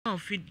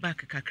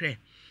feedback kakra.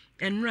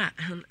 Enra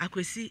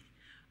akwesi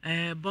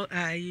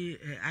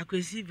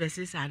akwesi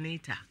versus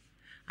Anita.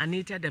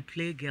 Anita the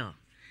play girl.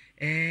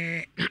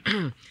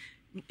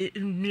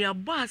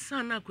 Nuabo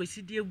asana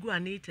akwesi die gu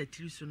Anita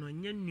tiri so no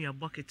nye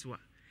nuabo ketwa.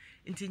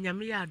 Nti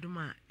nyame ya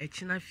adoma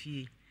ekina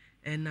fie.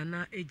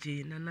 Nana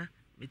eje nana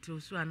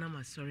meteoso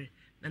anama sorry.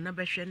 Nana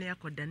behwe ne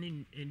yakoda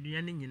ne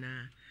nduane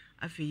nyina.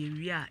 Afi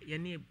yewi a ye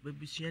ne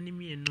babusua ne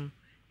mienu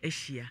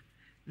ehia.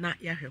 Na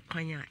yahwe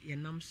kwanya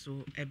yenam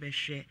so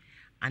ebehwe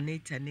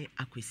Anita ne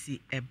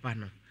akwesi eba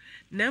no.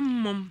 Na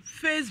mom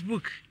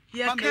Facebook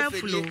ya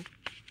careful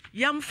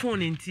yam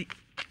phone inti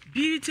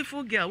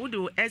beautiful girl who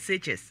do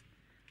SHS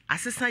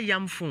assistant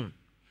yam phone.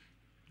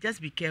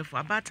 Just be careful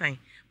about time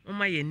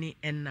mama ye ni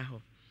enna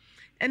ho.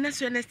 Enna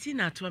so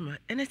Ernestina atoma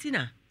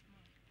Ernestina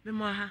me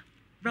mo ha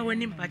bra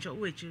wani mpacho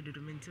wo echi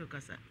do menti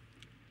okasa.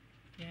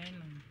 Yeah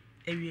no.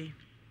 Ewie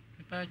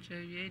Mpacho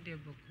wie de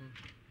boko.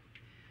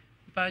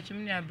 Mpacho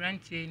me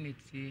abrantie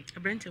neti.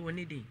 Abrantie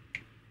woni den.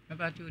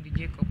 Mpacho di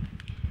Jacob.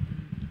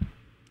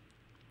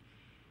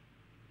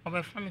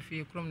 Oba fami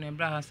fi krom na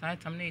bra ha sai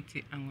tam na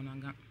eti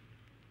angonaga.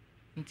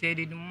 Nti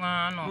edidi mu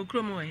ano.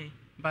 Krom wo he.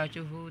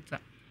 Mpacho vota.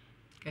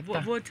 Keta.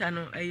 Vota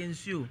no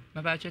ayensuo.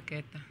 Mpacho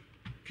keta.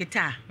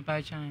 Keta.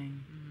 Mpacho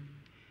an.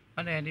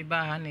 Oda edi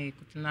ba ha na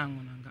ekutina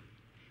angonaga.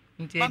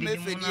 Nti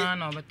edidi mu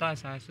ano obeto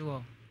asase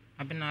wo.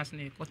 Abenas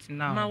na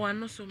ekotina. Ma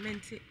wano so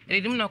menti.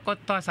 Edidi mu na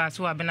koto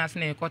asase wo abenas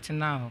na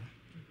ekotina ho.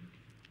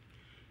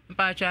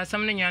 Mpacho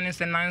asam ne nyane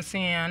se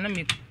nansen ya na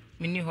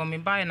mini ho me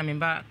ba na me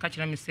ba ka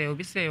kire me se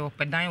obi se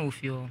opedan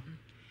ofio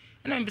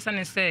na me bisa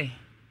ne se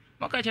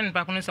mo ka kire ne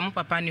pa kono se mo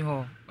papa ni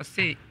ho o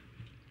se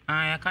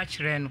ya ka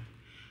kire no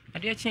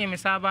ade chi me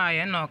sa ba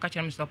ya na o ka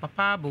kire me se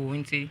papa bo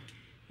nti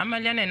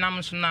amalia na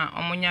nam so na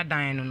omonya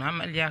dan no na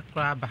amalia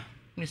kra ba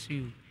ni su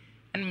yu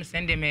na me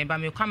sende me ba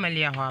me kwa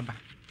amalia ho aba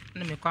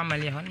na me kwa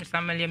amalia ho na me sa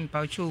amalia me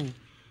pa cho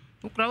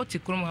ukra oti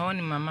krum ho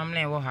ni mama m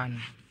na e wo ha no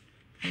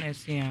na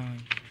se ya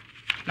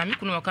na me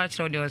kunu ka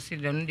kire o de o se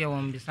de no de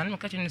won bisa na me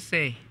ka kire ne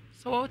se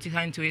so what you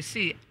hand to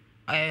see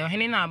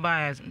hene na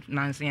ba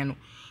nansen no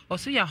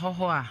oso ya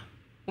hoho a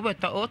wo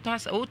beta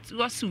otas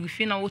wasu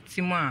fi na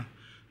wotimu a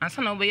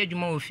ansa na wo be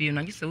adwuma wo fi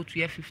no agise wotu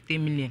ya 50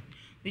 million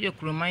wo ye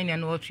kuromai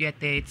na wotu ya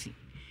 30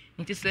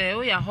 nti se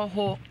wo ya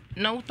hoho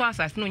na wotu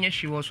asase no nya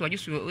hwe so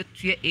agise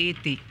wotu ya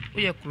 80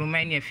 wo ye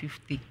kuromai na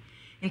 50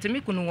 nti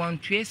me kunu won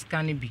tue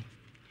scan bi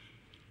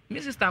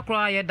mi sister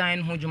kro ya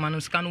dan ho dwuma no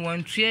scan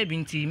won tue bi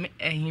nti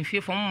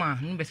ehimfie fo mma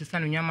no be sesa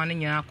no nyama no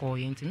nya akọ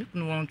ye nti me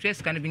kunu won tue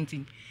scan bi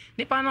nti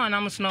nipa na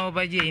anam so na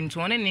obaje nti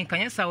one ne kan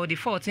yesa wo di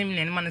 14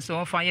 million man so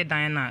wo fa ye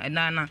dan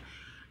na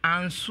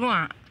anso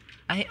a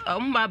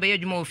mba ba ye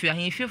dwuma ofi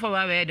ahimfie fo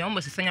ba ba de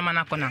mbo sesa nyama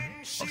na akọ na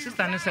o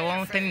sister no se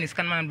won ten ni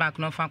scan man back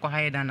no fa akọ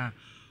ha ye dan na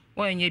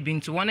wo enye bi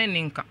nti one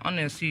ne nka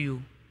ona si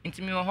you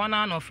nti mi wo ho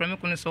na no fra me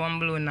kunu so won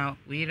blo na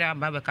Nhyira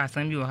baba ka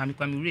san bi wo ha mi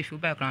kwa mi refi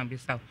ba kran bi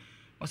sa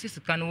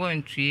osisi kan wo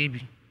ntue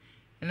bi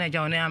na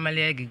ja one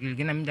amalia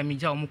gigilgi na mi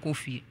ja o mu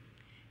kofi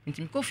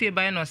nti mi kofi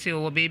ba no se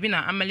wo baby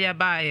na amalia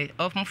ba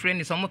of my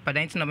friend is o mu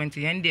pada nti no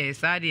benti yen de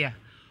sadia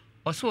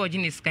oso oji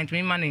ni scan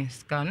mi mane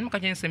scan no ka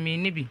chen se mi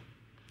ni bi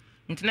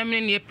nti na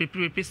mi ne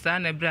prepare sa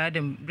na bra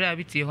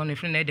bi tie ho no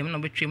friend na dem no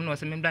betwem no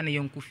se mi bra na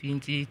yen kofi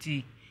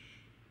nti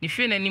ni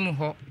fe na nim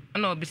ho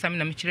na obi sam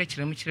na mi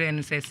kire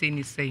no se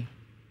ni sei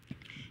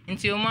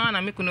nti o ma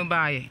na mi kunu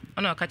ba ye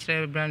na ka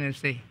kire bra no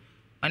se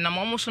ana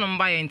mo so no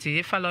mba ye nti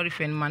e fa lorry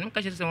fen man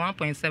ka kire se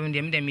 1.7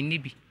 dem mi ni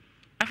bi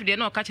afi de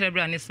na ka kire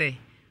bra ne se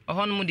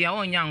oho no mu dia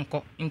wonya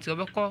nko nti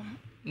obekọ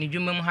ni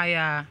dwuma mu ha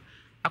ya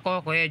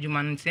akọkọ ya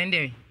dwuma nti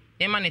ende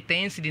ye ma ne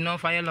 10 cedi no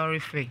fa ye lorry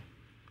fe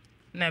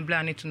na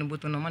bra ne tunu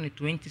boto no ma ne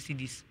 20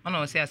 cedis ona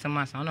o se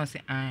asema asa ona o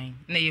se an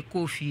na ye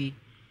kofi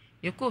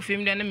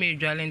mi de na me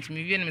dwale nti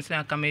mi wie ne me se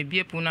aka ma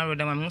bie pu na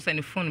roda ma mu se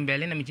ne phone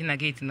bele na me gina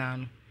gate na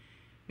no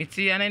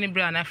miti ana ne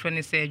bra na afre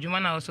ne se dwuma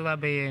na o so ba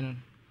be ye no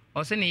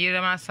o se ne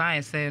yere ma sa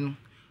ese no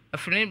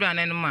afre ne bra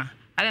na no ma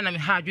ale na me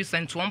ha adwu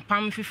sent won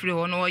pam fifire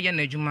ho no wo ye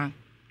na dwuma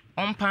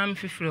on pam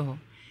fifire ho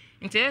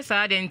nti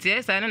esa de nti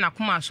esa na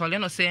nakoma asole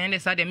no se ende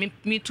sa de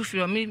mi tu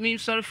firo mi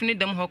sorry fini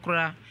dem ho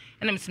kra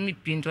na me se mi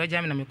pinto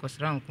aja me na me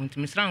kosra nku nti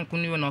mi sra nku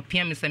ni no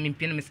pia me se mi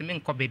pia me se mi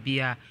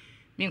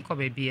nkọ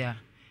bebia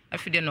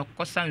afide no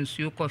kosa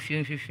nsuo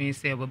kofi mfifin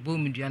se babo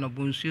mu dua no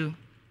bo nsuo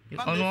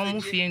ono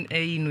mu fi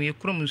ayi no ye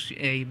krom nsuo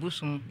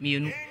ibusum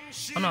mienu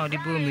ono de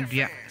bo mu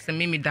dua se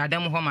mi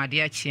dadam ho ma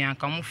de achia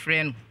ka mu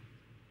frɛ no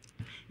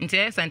nti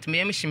esa nti me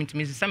yem shimti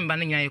mi se me ba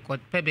no nya ye ko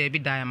pe ba bi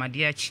da ya ma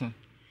de achi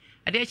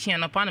ade achia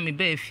no pa na me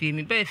ba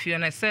afie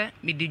na se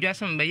me di dwa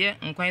se me ye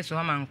nkwan so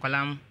ha ma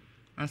nkolam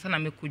ansa na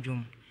me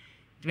kudwum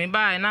me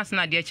ba na se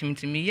na de achi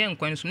mi ye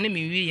nkwan so na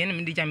me wie ye na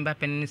me di ja me ba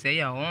pen ni se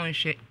ya won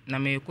hwe na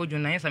me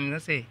kudwum na yesa me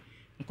se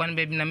nkwan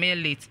ba bi na me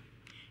late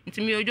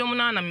nti me odwom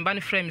na me ba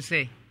ne frame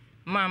se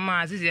mama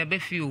azizi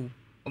abafi o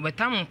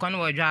obetam nkwan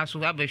wo dwa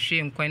so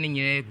abahwe nkwan ni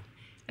nyira egu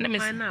na me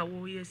se na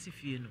wo ye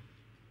sifie no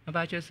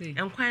aba cho se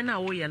nkwan na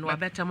wo ye no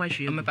abetam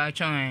ahwe me ba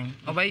cho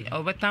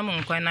obetam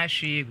nkwan na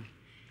ahwe egu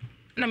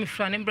na me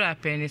fra ne bra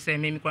pen ni se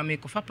me kwa me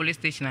ko fa police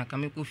station aka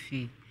me ko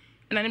fi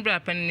na ne bra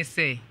pen ni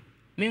se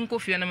me nko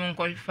fie na me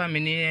nko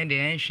family de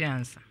enhwe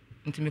ansa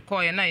nti me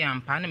call ye na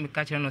yampa na me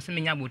ka kire no se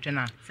me nya botwe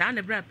na saa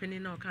ne bra penny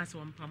na o ka se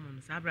won pam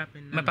no saa bra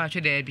penny me pa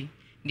twe da bi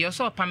de o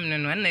so pam no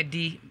na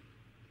di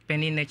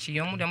penny na chi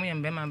yo mu de mo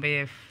yembe ma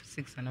be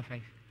 6 and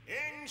 5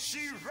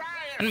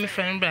 and me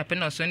friend bra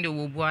penny so ndi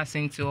wo bu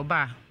asenti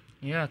oba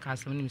Nhyira ka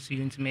asem ni so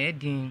yunti me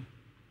edin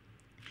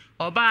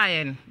oba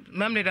ye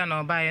memle da na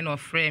oba ye na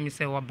ofre me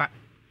se oba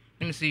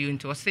ni so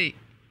yunti o se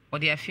o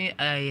de afi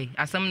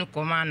asem no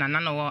koma na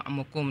na wo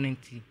amokom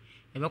nti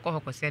e be ko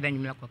hokose da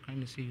nwumle akokran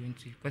me so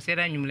yunti kose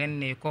da nwumle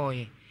na e ko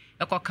ye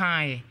e ko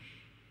kan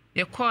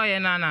ye ko ye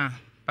na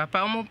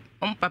papa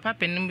papa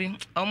penim bi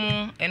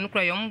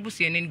enukra ye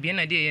busie ni bi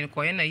na de ye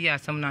ko ye na yi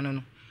asem na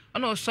no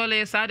ono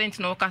sole sa dent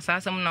na o ka sa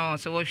asem na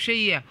so wo hwe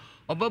yi a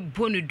oba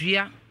bonu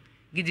dua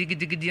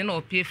gidi na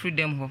opie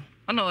freedom ho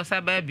ona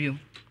osaba bio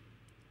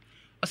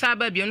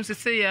no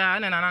se ya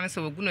na se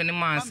woguno ni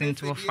manse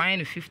nti wo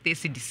fine 50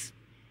 cedis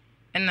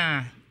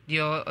na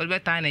dio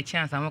olbeta na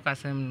chance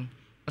amokasem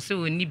o se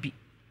woni bi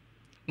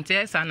nti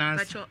esa na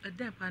pacho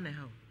eden pa na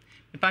ha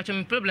mi pacho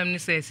mi problem ni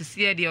se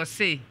sisi dia o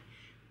se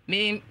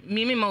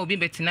mi ma obi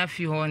betina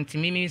fi ho nti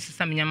mi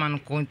sisa mi nyama no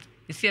ko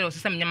sisi o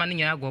sisa mi nyama no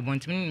nya agobo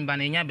nti mi ba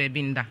na nya ba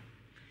bi nda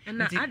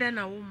na ada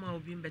na wo ma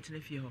obi betina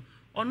fi ho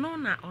ono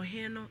na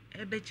ohen no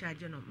ebe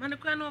charge no mane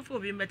kwa no fo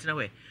obi betina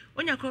we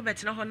onya kro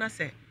betina ho na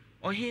se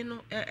ohen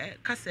no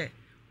ka se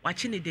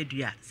wachi ne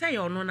dedua se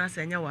ya ono na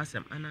se nya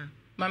wasem ana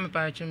mama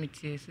pa cho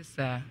mitie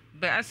sisa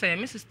be asa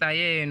mi sister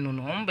ye no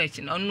omba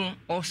chi no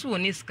oso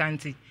woni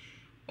skanti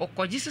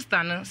okoji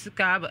sister no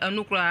sika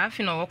anu kura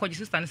afi na okoji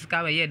sister no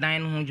sika ba ye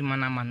dan no ho djuma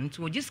na ma nti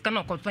oji sika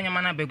na okoto nya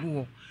mana begu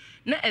wo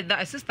na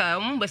eda sister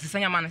omba sisa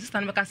nya mana sister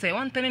no be ka se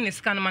won tene ne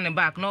sika no mana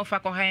back no fa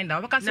ko hand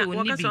da ka se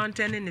woni bi na won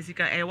tene ne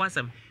sika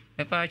wasem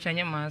me pa cha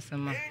nya ma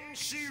asema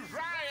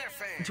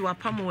nti wa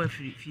pam wa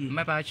fie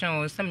me pa cha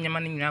o sam nya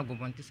mana nyira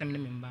agobo nti sam ne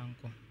me mba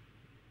nko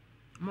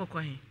mo ko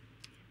he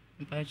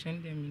me pa cha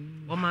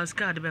ndem o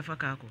maska de be fa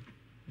ka ko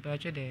me pa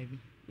cha da bi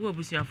wo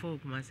busuafo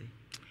kuma se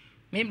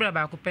me bra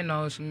ba ko pe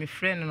na so me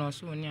friend no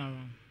so oni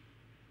around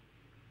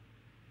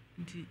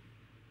nti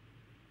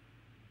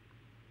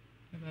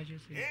me pa cha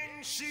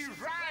se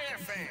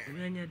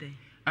Nhyira dey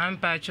am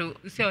pa cha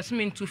se o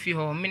me ntu fi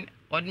ho me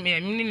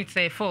ni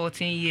say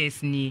 14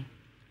 years ni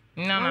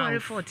na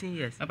 14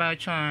 years about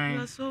trying.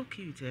 You are so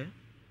cute, eh?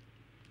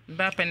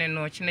 Bapen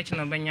no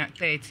chinechino banya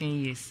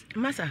 13 years.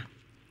 Masa.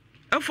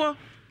 Afo.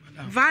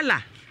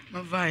 Vala.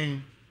 Ma vai.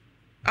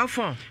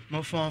 Afo.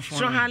 Ma fon.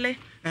 So hale.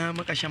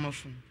 Ma ka chama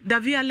fon.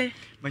 Daviale.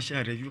 Ma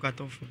sha review ka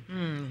to fon.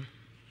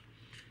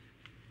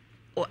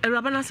 O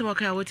erabana se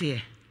waka wote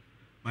ye.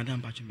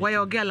 Madam Pacho. Why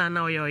your girl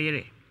na your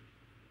yere?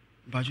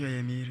 Pacho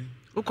ye mire.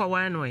 Uko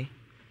wa no e?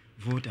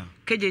 Voter.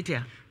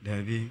 Kejetia.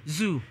 Davi.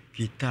 Zoo.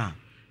 Kita.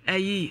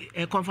 Eyi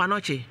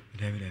konfanoche.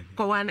 Davi.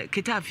 Ko wa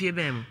kita fie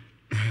bem.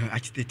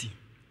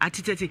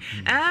 Atiteti.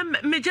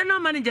 Me general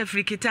manager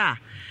free kita.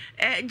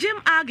 Jim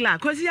Agla,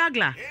 Kosi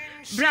Agla.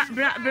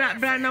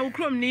 Bra na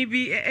ukrom ni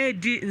bi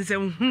di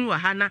nsem wa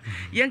hana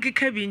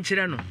yenkeka bi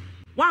nkyere no.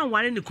 Wan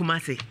ware ne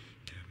kumase.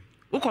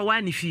 Uko wa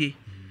ne fie.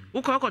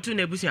 Uko to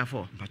na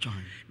ebusuafo. Pacho.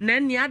 Na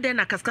ni ade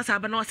na kaskasa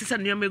aba na wasesa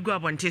ne megu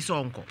abonte so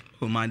onko.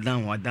 O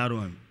madam wa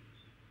daro.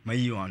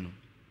 Mayi wano.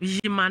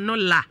 Yimano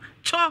la.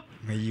 Cho.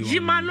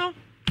 Yimano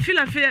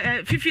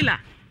fifila.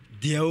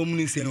 Dia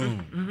omni se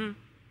no.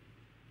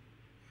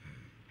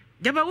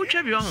 Jaba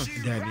utwa bi ho.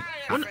 David.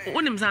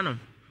 Wonim sanom.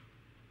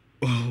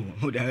 Oh,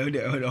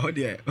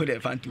 ode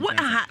fantu. What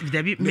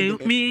David me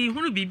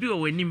hunu bibi o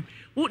wanim.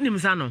 Wonim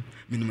sanom.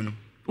 Minimum.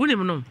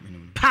 Wonim no.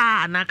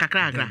 Pa na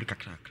kakra.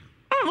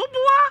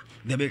 Obuwa.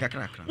 Debe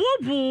kakra.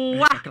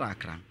 Obuwa.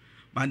 Kakra.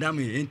 Madam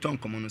e nton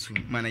komo no so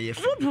mana ye.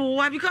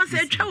 Obuwa because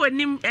e twa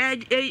wanim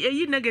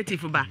e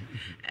negative ba.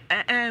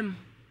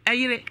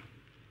 Ayire.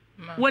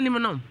 Wonim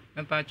no.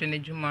 Me pa twa ne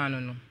djuma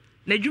no.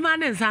 Na djuma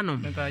ne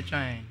nsanom. Me pa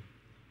twa.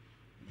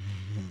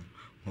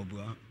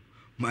 Obuwa.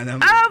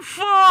 Madam.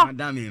 Afo.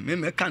 Madam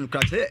me kan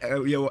kra se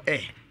ye wo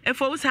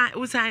Efo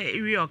usa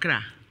wi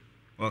okra.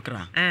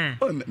 Okra.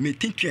 Oh me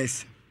think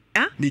years.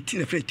 Me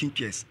tin afraid think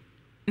years.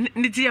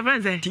 Ni ti your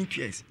friends eh? Think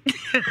years.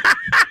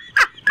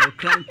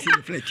 Okra tin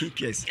afraid think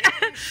years.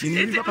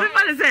 Ni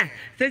papa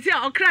say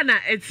okra na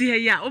eti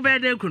he ya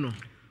obeda ku no.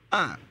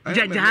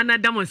 Jahana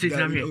demonstrate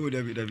na me.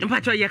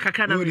 Mpacho ye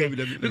kakra na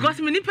me.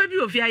 Because me nipa bi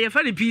ofia ye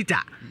fa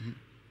Peter.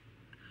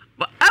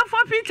 But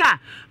for Peter,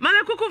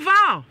 mane kuku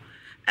va.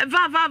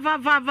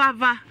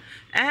 Va.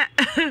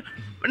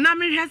 Na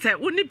me hwe say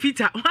woni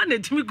Peter, wa na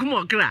timi kum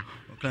okra.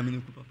 Okra me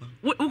ku papa.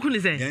 Wo kunu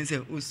say? Yan say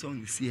o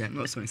song si ya,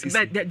 no song si.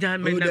 But me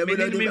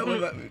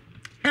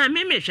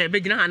me hwe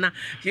be gina hana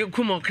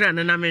kum okra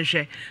na me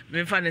hwe.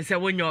 Me fa ne say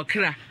wonya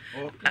okra.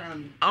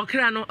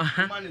 Okra no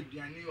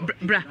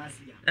bra.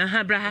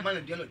 Bra.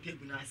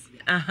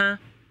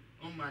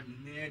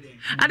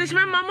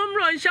 Adishman mamam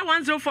ro nsha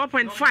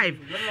 104.5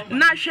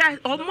 na hwe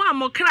omo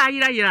amokra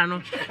yira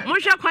no mo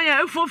hwe kwan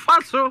ya efo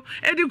faso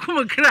edi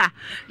kumokra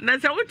na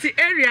se wuti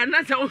area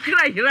na se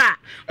okra yira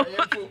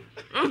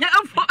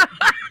efo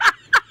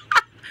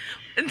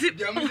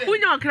Who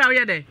your crowd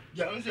yet?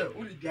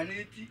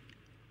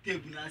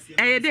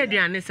 Eh, dead,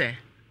 Yanni say.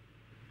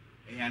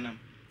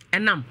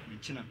 Enam.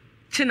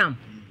 Chinam.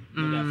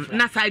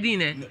 Na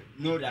Sardine.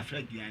 No, the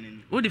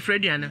Fredian. Who the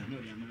Frediana?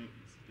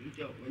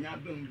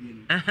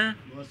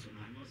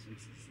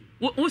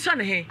 Who's on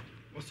here?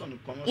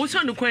 Who's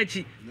on the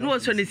quetchy? No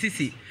one's on the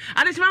city.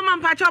 And it's my man,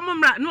 Patch,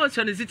 Mumra, no one's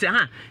on the city,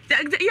 huh?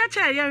 Your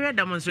chair, your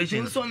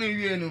demonstration. Son,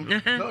 you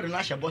know, the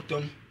lash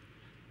bottom.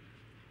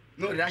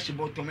 No, the lash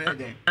bottom,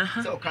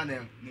 so can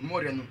them, the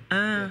more than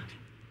the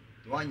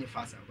one you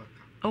fast.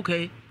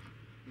 Okay.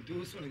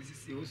 Do so, this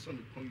is also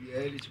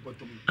the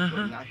bottom.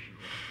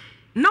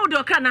 No,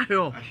 do can't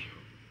hear.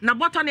 Na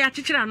bottom ya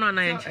chichira no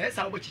na enchi.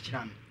 Esa wo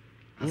chichira no.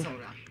 Asa wo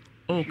ra.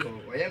 Okay.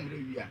 O ya mre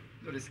wi a.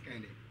 No this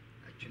kind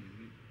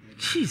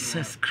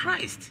Jesus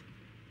Christ.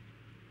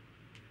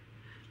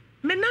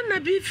 Me nana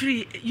be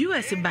free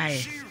US buy.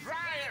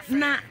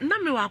 Na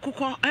me wa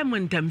akukọ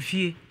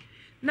emontamfie.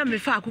 Na me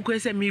fa akukọ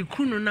ese me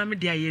kunu na me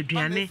de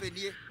ayeduane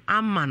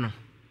amma no.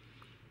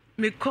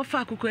 Me kofa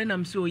akukọ na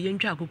me so ye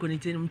ntwa akukọ ne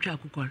tenu ntwa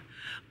akukọ.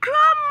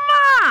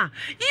 Grandma,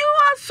 you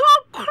are so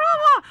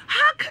cruel.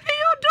 How can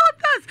you do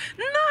this?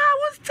 No, I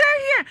will stay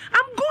here.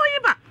 I'm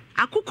going back.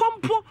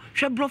 Akukompo,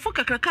 she brofo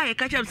kakraka e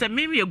kacha say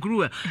me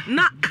grew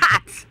na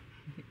cat.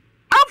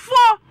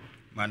 Afo.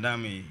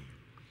 Madame.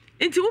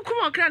 Inti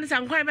ukuma okra ne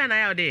sankwan be na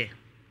ya ode.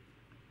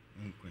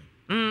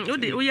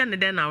 Nkwan. Wo ye ne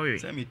den na we.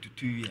 Say me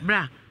tutu wi.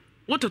 Bra,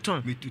 wo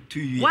toton. Me tutu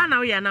wi. Wa na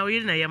we ya na we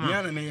na ye ma.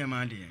 Ya na me ye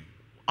ma de.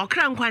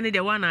 Okra nkwan ne de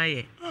wa na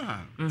ye.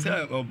 Ah,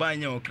 say oba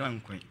anya okra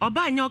nkwan.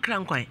 Oba anya okra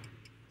nkwan.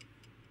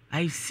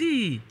 I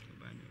see.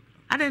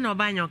 I don't know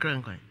about your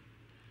crankwan.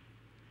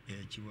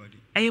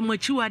 I am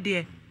what you are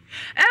dear.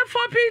 And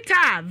for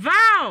Peter,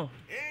 vow.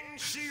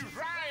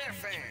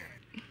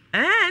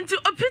 And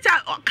to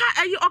Peter,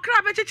 or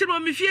crab a chicken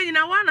on me fear in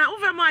a one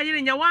over my year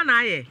in your one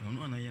eye.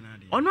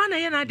 On one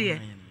eye,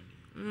 dear.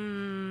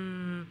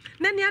 Then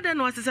the other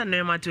was a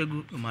name to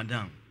go,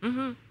 Madame.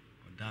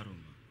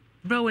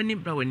 Browen,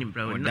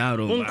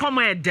 Don't come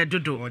at dead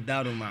do. Or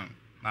Daruma.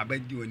 My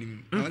bed doing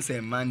him. I say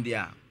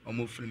Mandia.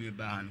 Omo frame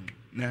ba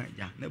na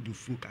ya na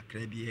bufu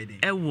kakra bi he de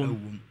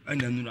ewom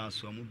ana nuru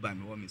aso mo ba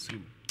me wo me so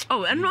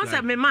oh and no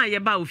say me ma ye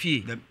ba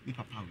ofie me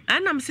papa we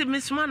and am say me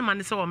suma na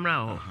man say wo mra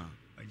ho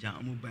aja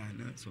mo ba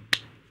na so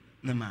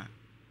na ma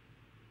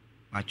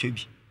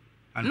twabi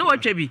no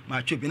twabi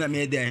ma twabi na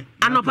me de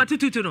anopa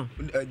tututu no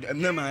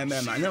na ma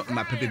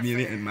pepe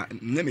me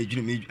na me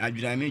dwunu me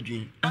adwura me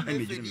dwun na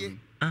me dwunu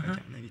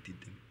na me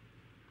tidem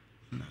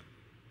na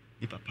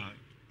me papa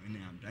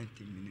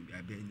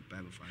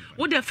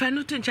what the fan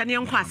to Chani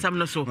and Quasam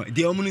no so?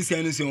 The omni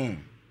say so.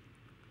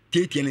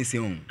 Take any say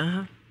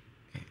on.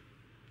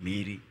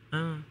 Mary.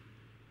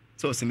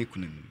 So semi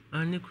kunin.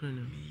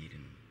 Nikunum.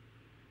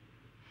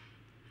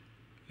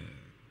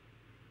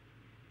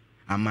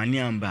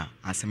 Amaniamba,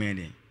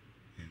 asemede.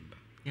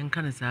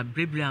 Yankanasa,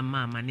 Bribla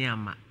ma,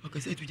 Maniama. Okay,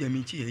 say to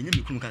Jamichi, and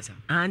you come casa.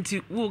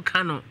 Auntie Wu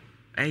Cano,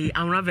 a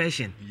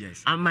version.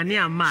 Yes.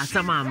 Amaniama,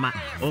 Samama.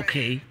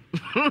 Okay.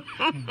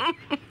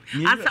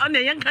 As on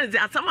the young cousin,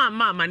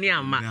 Samama,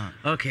 Maniama.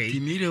 Okay. The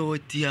mirror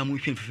what dear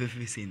moving for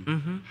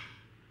facing.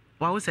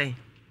 What was I?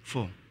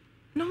 4.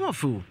 No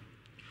fool.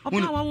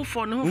 Oh,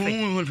 for no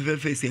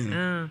facing.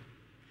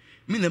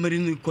 Me never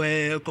didn't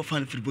quite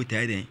coffin for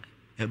bootade.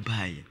 A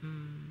buy.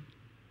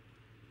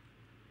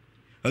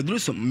 I do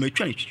some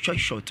matron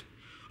short.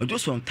 I do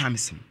some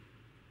times.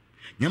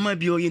 Nyama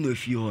bio yen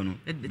of you,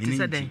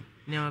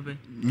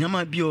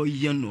 Nyama bio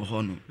yen no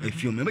honor,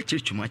 if you remember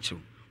church macho.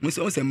 Most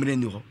also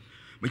mrendo,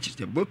 which is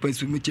the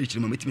boppers with church,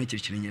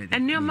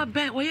 and near my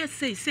bed, where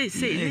say,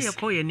 you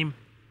call your name.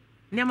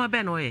 Near my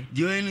bed, way.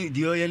 Do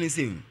you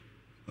anything?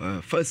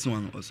 First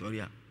one, or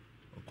sorry, or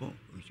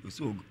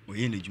so, or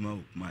any Juma,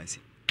 my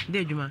see.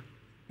 Dear Juma,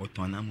 or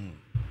Tonamo,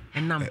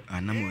 and now,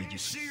 Anamo,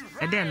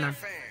 a den.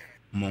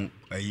 Monk,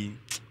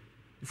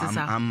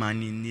 I'm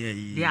money near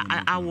ye. Yeah,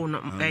 I will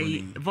not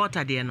pay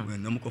voter, dear. No,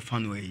 no more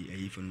fun way,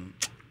 even.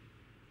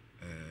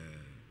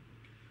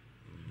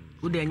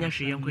 Would they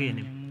actually young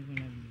queen?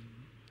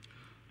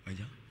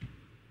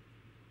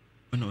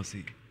 When I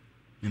say,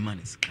 my man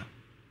is car.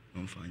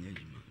 Don't find you,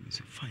 Miss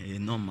Fire,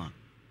 normal.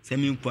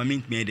 Send me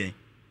comment me there.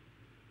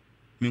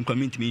 Me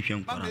comment me if you're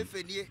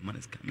man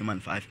is car, man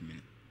 5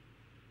 minutes.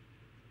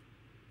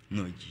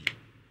 No, G.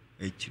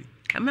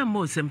 I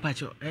remember some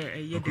patch of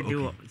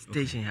a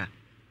station here.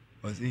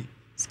 Was it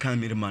scan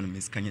me the man,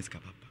 Miss Kanyeska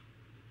papa?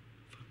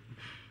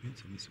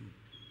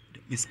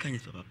 Miss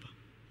Kanyeska papa.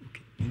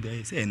 Okay, and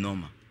I say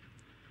normal.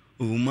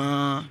 Oh,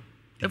 ma.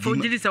 If you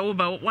did this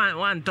over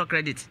one talk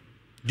credit.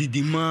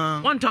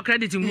 Didima. One talk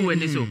credit in Goo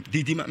and so.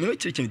 Didima, no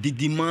church,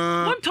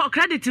 Didima. One talk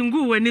credit in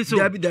Goo and so.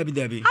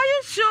 Dabby. Are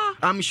you sure?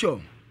 I'm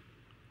sure.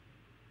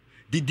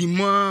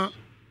 Didima.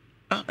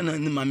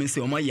 And mammy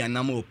say, oh, my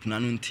yanamo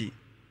punanunti.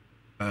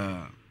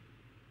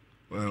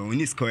 When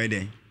it's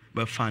square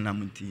but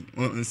Fanamunti,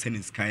 on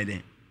sending sky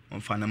there,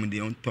 on Fanamundi,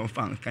 on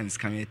Tofan can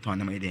scan a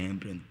tournament and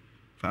brain.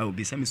 For I will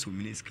be some so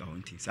many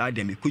counties. I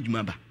dem a good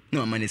mabba.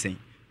 No man is saying,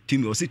 to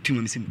me or say to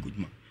me, good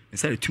man.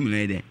 Instead of 2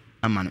 million,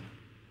 a man.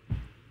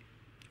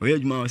 Oye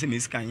juma say me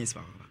scan yes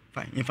papa.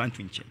 Fine, infant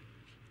finche.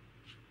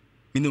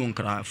 Me no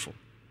cry for.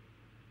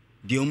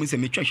 The omu say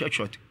me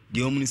short.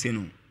 The omu say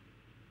no.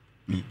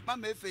 Me.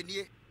 Mama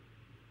efenie.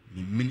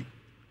 Me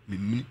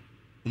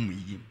omu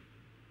yi.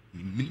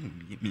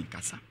 Me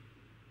kasa.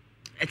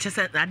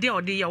 Echese ade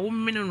odi ya wo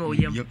mini no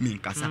yem. Me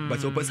kasa.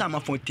 But so person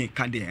am for 10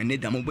 can dey and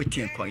dem go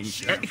 10 coin.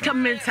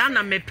 Comment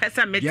na me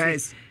pesa me.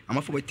 Yes,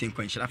 am for 10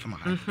 coin shira from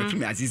her.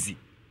 From Azizi.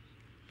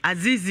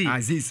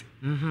 Aziz.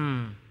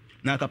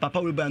 Na ka papa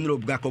we ba no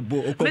obuga ko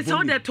bo okọ bo. Me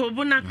so de to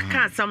bo na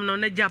ka asam no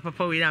na ja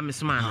papa we am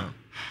so ma.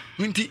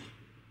 Nti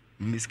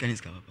Miss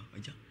Kanis ka papa.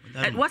 Aja.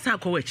 What's ha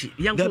ko wachi?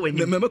 Yan ko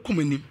wani. Me ko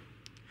manim.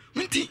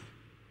 Nti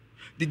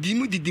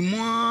didi mu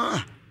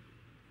ah.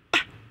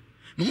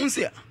 Me hun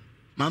se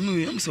mama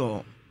we am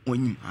so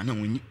wonyim ana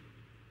wonyim.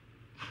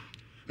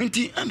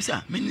 Nti am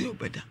sa me ni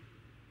obeda.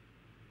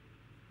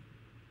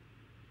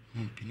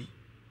 Pini.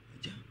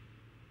 Aja.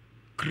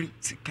 Kri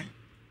sikan.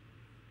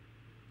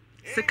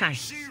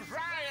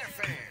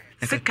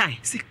 Sekai.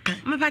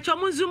 Me pa cho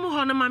mo zoom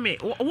ho no mame.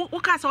 Wo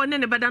ka so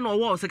ne beda no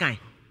wo sekai.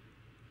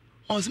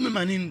 O so me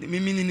mani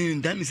me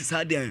dan me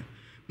sisa de.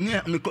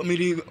 Me ko me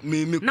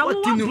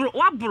kwati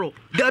wa bro.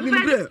 Da bi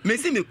me me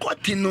see me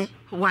kwati no.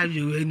 Why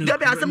you no. Da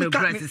bi asem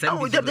ka.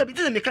 Oh da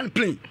bi me can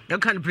play. You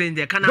can play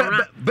there. Can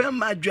ara. Be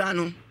ma dwa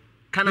no.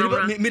 Can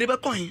ara. Me be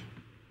coin.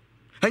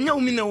 Anya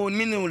wo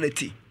me no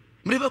leti.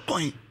 Me be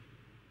coin.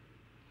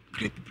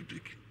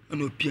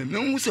 No PM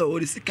me hu se o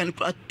de sikan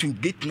kwa to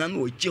gate na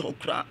no oje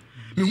hokra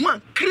me hu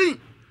an clean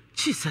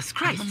Jesus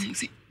Christ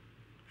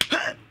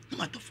hey no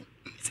matter for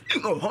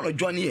no hono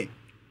johnny e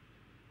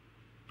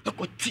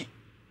akoti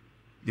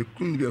de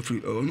kun be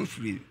free no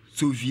free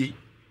sovie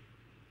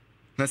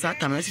na sa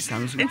tamana si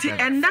san so enti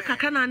enda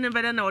kaka na ne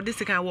beda na o de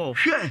sikan wo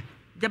hwe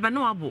jaba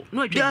no abo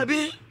no adwa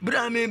jabi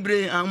bra me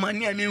bre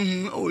amani a me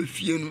hu o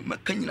fie no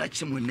makanyina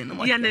kyem ne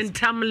na ya ne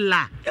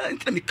ntamla ya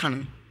ntam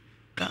kan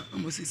ka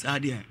mo si sa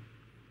de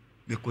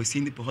me ko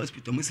sindi po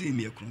hospital mo se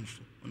me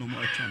ekronfo ono mo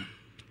atwan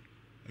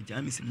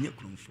aja me se me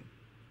ekronfo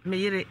me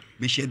yire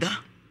me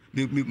sheda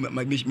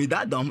me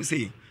da mo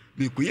se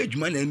me ko ye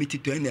adwuma na me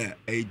tito na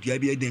adua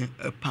bi eden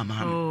pa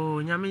ma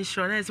oh nyame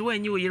insurance we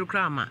nyi wo yire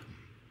kra ma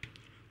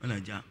ona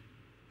ja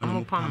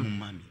ono pam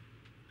ma me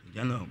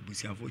ja na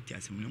busia vote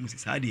asem no mo se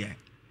sa de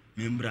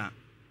me mbra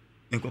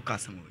me ko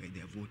kasam o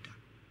de vote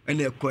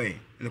ene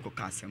ko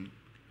kasam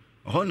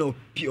hono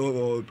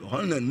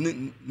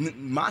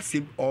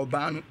massive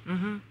urban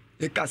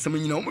e kasam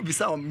nyina o mo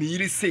bisa o me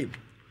yire se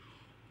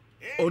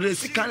o de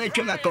sika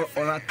na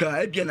twa na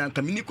ka ebia na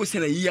ka mini ko se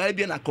na ya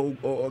ebia na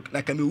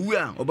ka me wu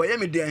a oboye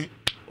me den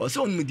o se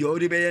on me de o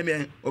de be ye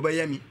me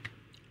oboye me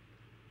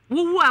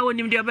wu a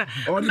wonim de oba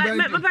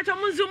me pacho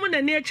mo zoom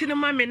na ne echi no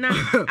mame na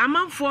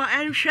amanfo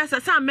enhwe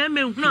sasa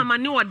meme hunu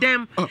amane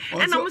wodem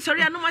e na mo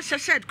sori anu ma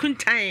sheshed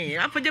kuntan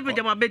afaje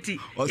beje ma beti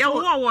ya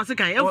wo se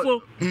kan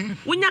efo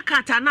wunya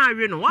kata na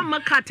awe no wa ma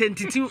kata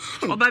entiti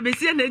oba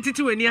besie na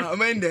entiti weni a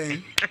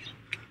amende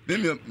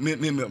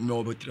me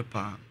obotre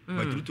pa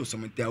but to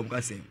some te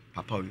abuka se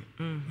papa we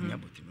nya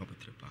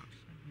obotre pa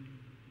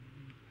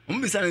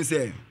bisa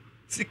se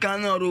sika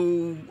na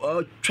ro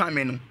twa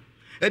me no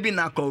ebi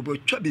na ko bo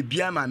twa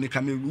bibia ma me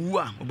ka me wu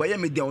a obaye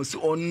me de o se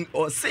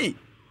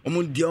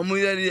omo de omo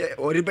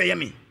ori be ye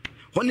me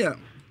hono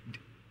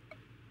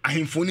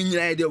ahemfo ni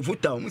nyina de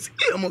vota omo se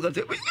omo ka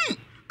se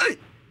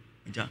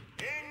ja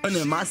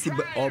ona masi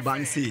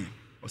oban se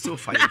o so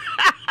fire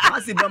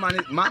masi ba man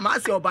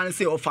masi oban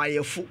se o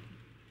fire fu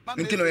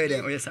ntino ye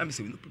de o yes am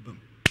se no problem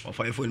o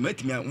fire fu me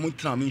timi omo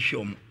tra me hwe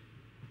omo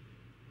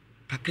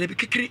kakre bi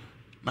kekere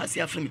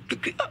masi afre me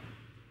kekere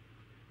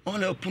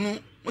ona punu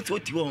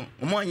oti wo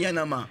omo anya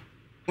na ma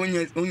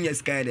onye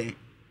sky den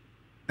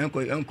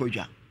enko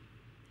dwa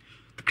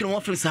kekere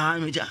wo fre sa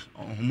me ja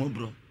omo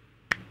bro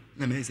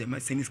na me se ma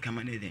senis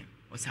kama ne den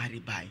o sari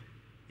bai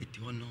eti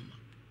ho normal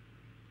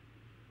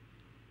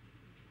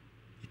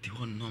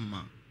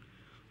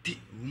ti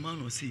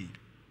woman o si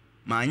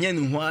ma anya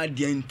ni ho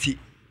ade nti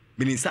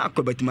me sa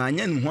akobet ma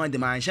anya ni ho ade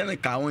ma anhye ne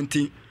ka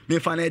wonti me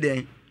fa ne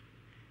den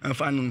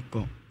anfa no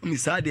nko mi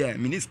sa de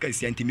minister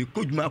si anti me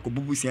kodwuma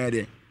akobubu si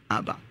ade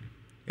aba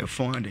e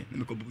fon ade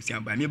me kobubu si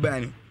aba me ba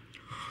ni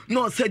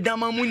no se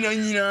dama mu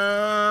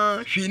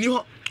nyina hwini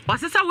ho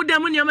wasesa wo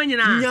dam nyama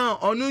nyina nya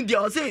onu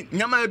dia o se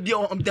nyama bia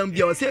o dam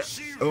bia o se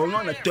o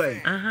no na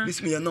toy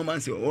this me no man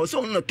se o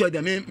so no toy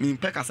dem me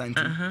peka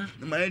santi na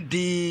ma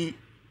di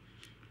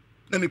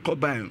na me ko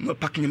ban no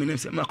pack nyama na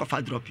se ma ko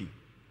fa dropping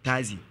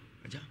taxi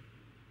aja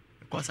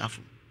ko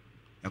safu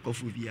ya ko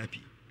fu VIP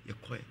ya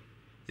ko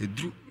e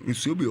dru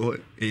nso bi o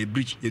e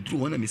bridge e dru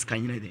wona me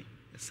scan nyina den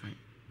sign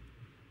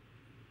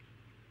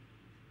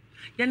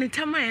ya ne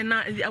tama ya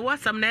na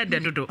wasam na de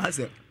dodo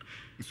ase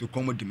so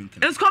come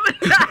dimension it's coming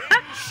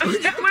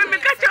when me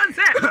catch on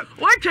say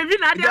what you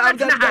na de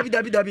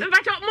David but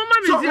mama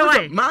me zi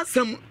why ma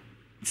sam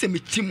se me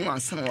chimu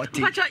ansan what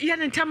but ya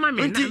ne tama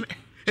me na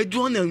e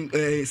dru wona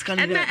scan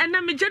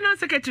and me general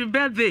secretary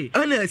birthday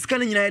ana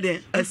scan nyina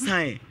den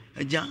sign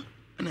aja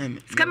ana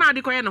scan na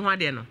de koye ne ho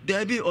ade no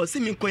David o se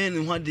me koye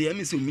ne ho ade ya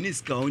me se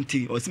minister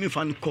onti o se me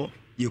fan ko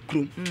ye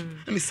krum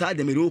me sa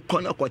de me ro ko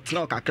na ko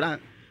tena kakra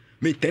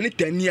me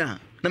teni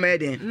na me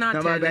den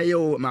na ba ye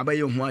ma ba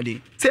ye hu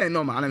ade say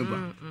no ma na me ba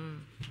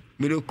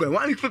me ro ko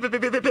wa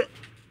pe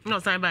no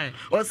sign by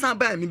o san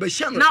ba me ba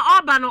hia no na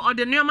oba no o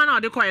de nneoma na o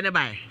de koye ne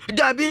bai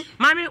dabi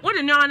mami wo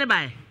de nneoma ne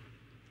bai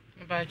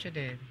me ba che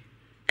de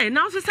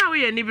na so sa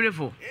we ye ni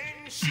brefo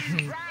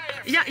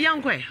ya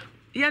nkwe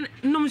ya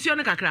numsio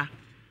ne kakra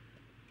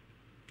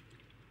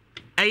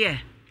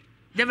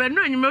de be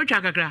no nyime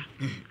otwa kakra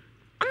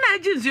na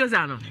aji nsuo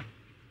za no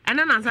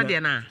ana na nsa de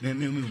na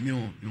me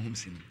hum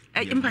sin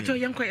mpacho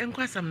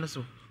yankwa asam no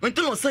so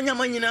nto no sanya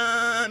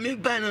manyina me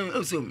ba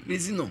na so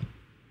mezi no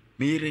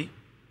me yire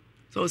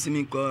so si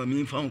mi ko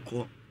mi fa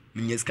nko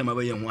mi nyeska ma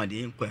ba ye ho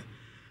ade nkwa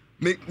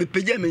me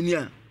peja mani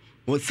a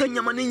o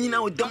sanya mani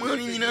nyina o dam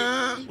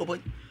nyina go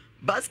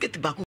basket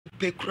bako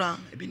pekura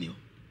ebi ni ho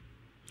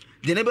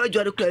de ne ba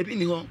jware kura ebi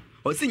ni ho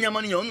o sanya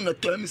mani ya onu na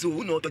to mi so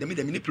hu no to de mi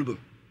ni problem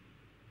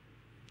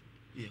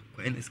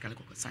kwa ene skala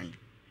ko sign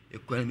e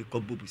kwa mi ko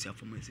bobu si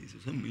afoma se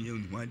so mi ye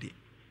onu ade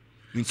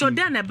so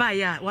then e ba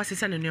ya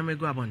wasesa ne nneoma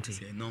egu abonte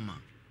c'est normal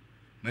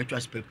my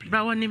trust people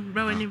bra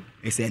wonim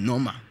it's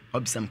normal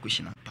obsam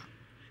question apa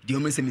di o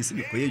me se mi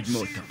ko ye djuma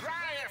ota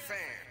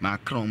ma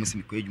kra mo se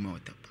mi ko ye djuma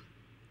ota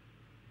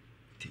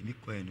te mi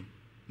ko eno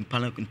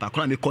mpa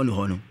kra mi ko no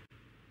ho no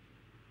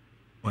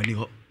wali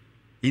ho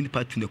in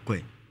part ne ko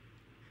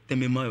te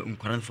me ma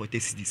nkwara 40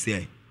 cd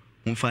say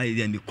on fa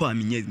ide mi ko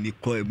aminye mi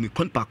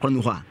ko pa kra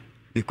no ho a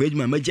me ko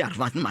eduma maji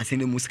advance na se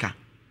ne muska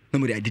na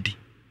mo ri adidi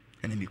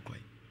na mi ko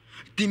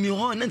ti mi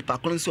ho na pa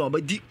kra so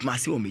obadi ma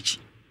se o mechi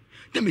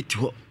te mi ti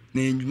ho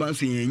na eduma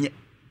so yenye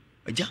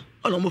aja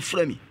all mo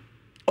fra mi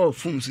all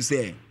fun so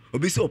say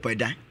obi so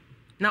opedan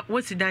now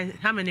what's the dine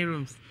how many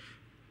rooms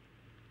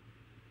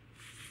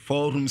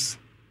 4 rooms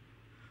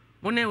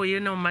one we you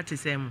know matter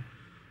same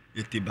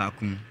yete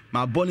bakum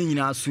ma boni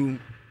nyina so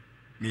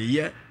me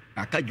ye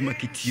akadwuma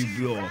kiti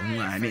bi o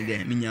hu a me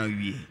de me nya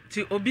wie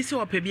ti obi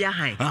so opa bi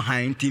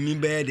ahan ti mi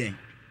be den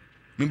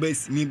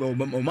mi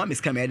o ma me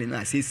ska me den na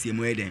asesie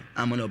mo den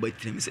ama na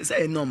obatire me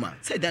say normal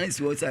say dan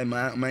is what I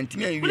ma ti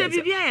mi wie we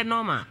bi bia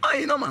normal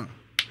ai normal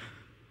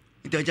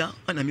itaja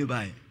ana mi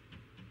bai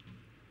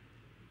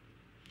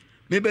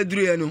me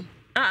bedru ye no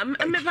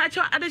me pa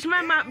cho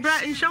adishma ma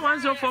bra insure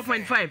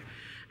 104.5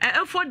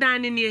 for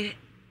dan ni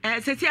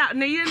seti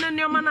na yire na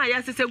nneoma na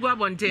ya sese gu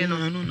abonte no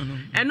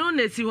eno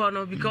na si ho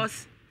no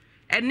because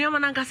nneoma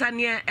na nkasa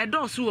ne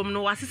edoso wom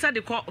no wasesa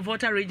de ko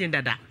voter region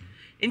dada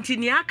nti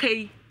ni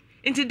akai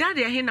nti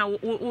dada he na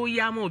wo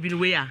ya ma obi no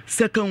we ya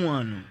second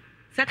one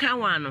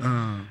no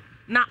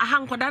na aha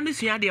nkwada no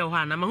sua de ho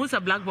ana ma hu sa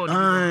blackboard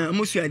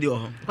mo sua de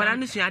ho nkwada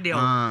no sua de ho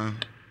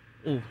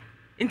oh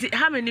nti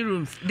how many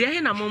rooms de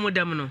he na momo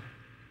dam no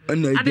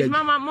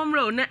adishma ma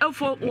momro na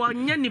efo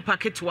wonya nipa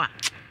ketwa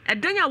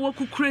edanya wo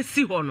kukure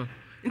si ho no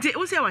nti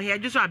wo se wa he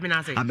adwo so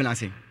abenase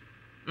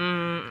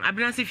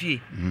abenase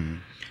fie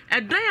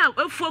edan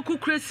a efu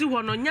kukure si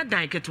ho no nya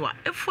dan ketwa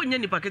efu nya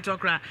nipa ketwa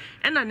kra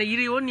ena na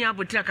yiri oni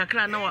abotira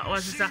kakra na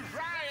wasesa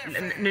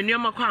ne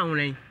nneoma kwa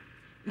anwren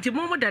nti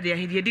momo dade ya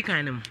hedi edi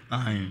kan nam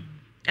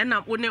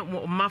ena wo ne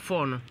ma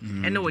fo no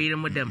ena wo yire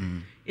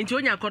modam nti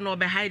onya kọ na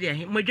obe hide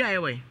ya modwae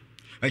we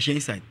she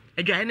inside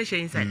adwae na she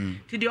inside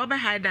ti de obe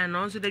hide dan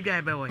no so de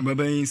dwae be we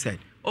be inside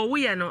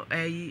we ya no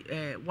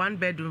 1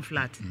 bedroom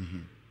flat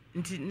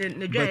nti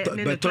ne dwae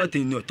ne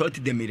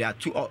but de me ya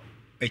to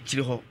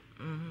akiri ho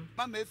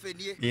mama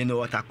efenie you know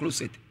water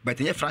closet but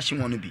you fresh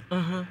one bi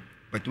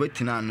but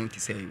wait na no to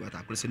say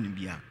water closet no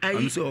bia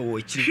am so wo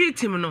akiri treat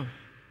him no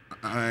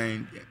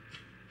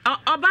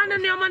oba na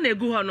nneoma na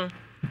egu ho no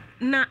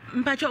na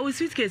mpacho we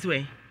suitcase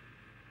we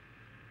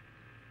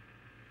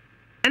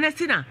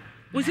Ernestina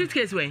we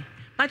suitcase we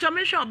pacho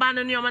me sure oba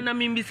na nneoma na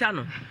mimbisa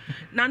no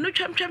na no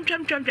twam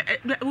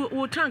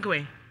wo trunk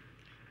we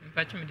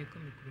mpacho me de ko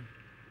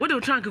what do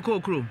trunk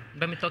ko kro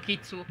be me talk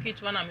it to kit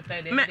one am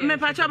try dey me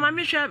pacho ma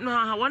me hwe no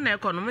ha won na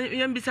ekọ no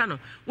yam bisa no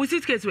we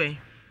suitcase we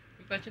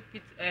pacho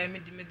kit me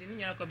di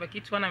nyara ko be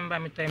kit one am ba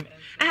me time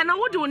na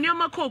wo do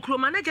nneoma ko kro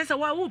ma na je se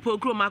wa wo po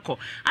kro ma ko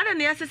ada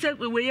na yasese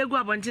we yegu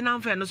abonti na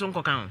mfa no so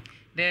nkoka ho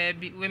de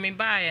we me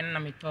buy na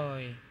me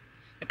toy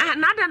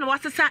na ada na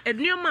wasesa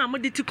nneoma mo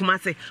de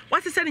tikumase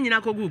wasesa ni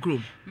nyina ko gu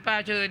kro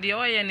pacho de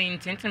oye ni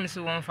tintin me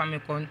so won fa me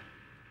kon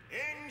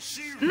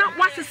na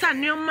wasesa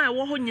nneoma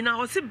wo ho nyina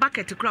o se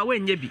bucket kra wa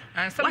nya bi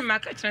ansa me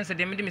maka kire se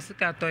de me de me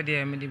sika to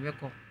de me de be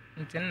ko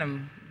ntin na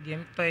de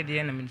me toy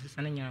de na me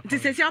sesa na nyara nti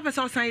sesi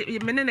opesa osan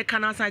me ne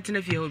kana site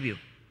na fie obio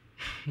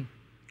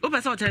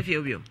opesa otan fie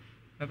obio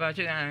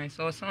pacho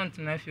so sont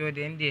na fie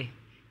de ndie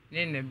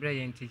ne bre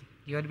yenti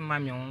yod ma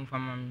me won fa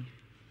ma me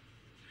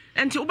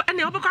enti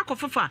ene obekọ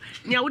akọfofa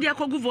ne awodi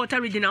akọgu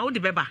voter region awodi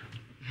beba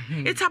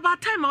it's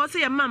about time I say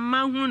your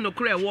man hu no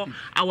kra wo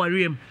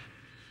awarem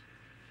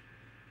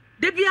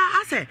debia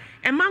ase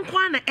e man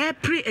kwa na e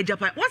pre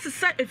ejapa what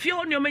say if you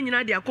on your man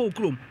nyina de akọ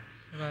okrom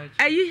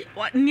ayi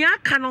ni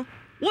aka no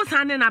wo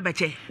san ne na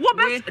beche wo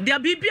be dia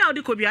bibia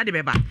odi ko bia de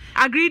beba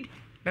agreed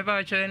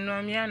beba cho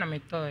no mi na me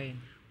toy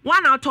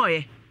one out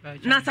toy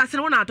na asase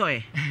no na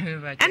toy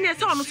ene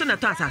se ono so na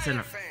to asase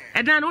no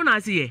Edan wo na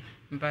ase ye.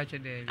 Mpacho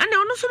de. Ana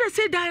ono so de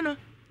say dan no.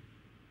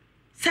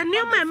 Se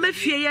nneema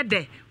mafie ye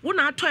de. Wo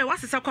na atoy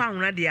wasesa kwa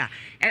ahona de a.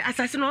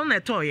 Asase no na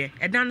etoye.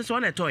 Edan so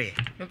na etoye.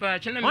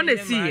 Mpacho na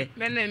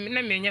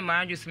me nye ma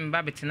adwusi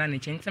mba betena ne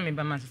kyenta me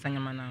ba ma asesa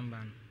nyama na mba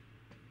no.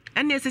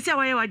 Ene esesi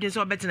awaye wadwen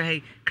so betena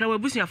hey. Kra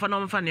wabusuafo na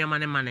omfa nneema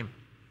ne manem.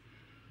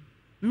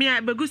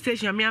 Me begu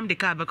station me am de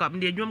car back up. Me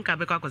de adwum car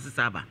back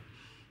akosesa aba.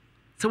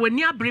 So when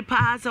you abri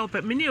pass up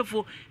many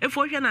efo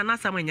hwe na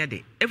nasa manya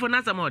de efo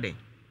nasa mo de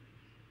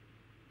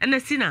ena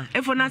sina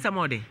efo nasa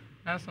mo de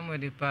nasa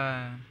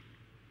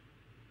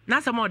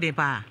mo de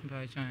pa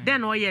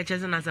then o ye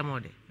chese nasa mo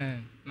de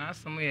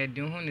nasa mo ye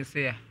de hu ni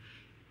se ya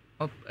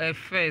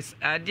first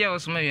ade o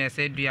so mo ye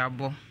se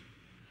duabo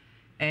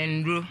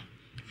enro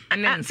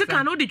and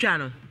sika no di twa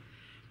no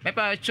me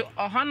pa chu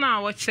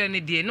ohana wo kire ni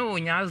de no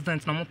onya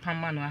accident na mo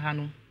pamma no aha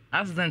no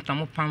accident na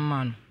mo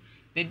pamma no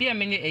baby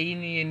amenye eyi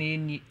ni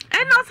ni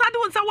no sade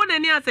won sa won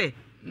ani ase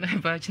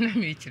ba china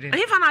me kire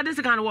e fa na de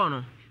sika no won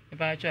no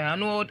ba cha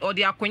no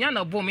odi akonya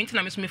na bo me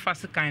ntina me so me fa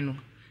sika no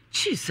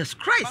Jesus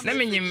Christ na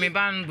me nyim me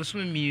ban bo so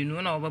me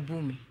nu na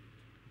obabu me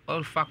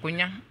or fa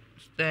konya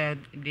the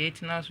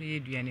itina so ye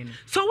duane no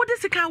so what de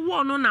sika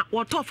won no na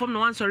what off from no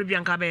one sorry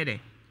bianka be de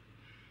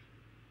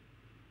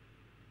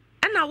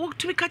na wo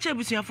to me catch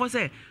abusuafo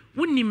say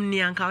wonim ni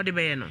anka wo de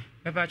be ye no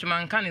me ba cha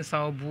man kan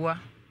sa obua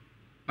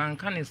man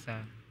kan sa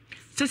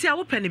so si a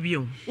wo pene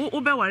bio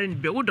wo be ware ni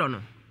be wo do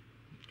no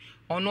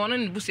ono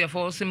no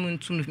busuafo se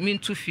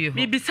mintu fie ho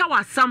me bisa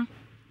wasam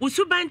wo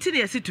subanti na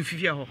yesi to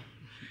fie ho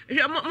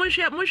mo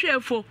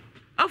hwe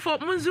afo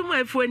munzumu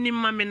afo anim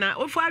ma me na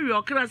ofo awe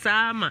okra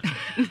saa ma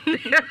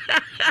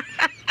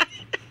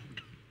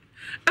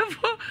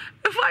afo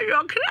awe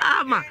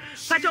okra ma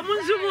pato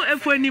munzumu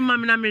afo anim ma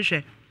me na me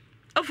hwe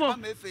afo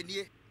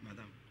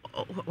madam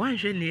wan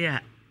hwe ni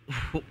a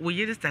wo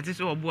yiri status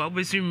obo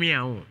obesu mi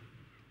a ho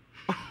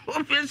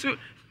obesu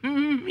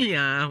mi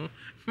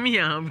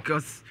a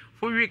because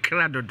we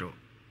cradodo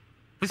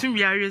busum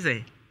bia we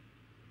say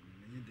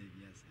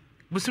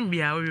busum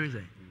bia we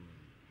say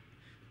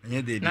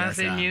anya de bia na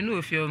se mi no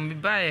ofio mi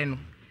bae no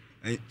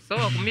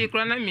so mi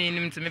kura na mi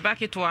nim ti mi ba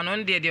keto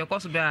no de de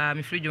koso ba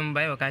mi fridge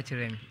mbae o ka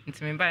kire mi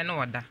nti mi bae no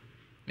wada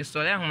mi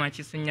sole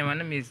ahomachi sinyama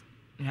na mi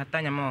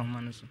hata nyama o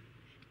homa no so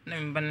na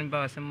mi ba ne ba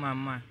wasem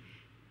mama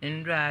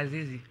ndra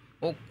azizi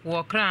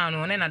okwo kra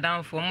no ne na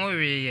danfo mo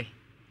weye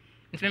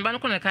nti mi ba no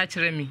ko na ka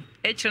kire mi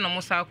e kire no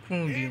mo sa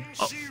kun bi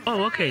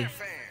oh okay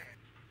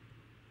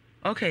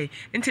okay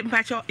nti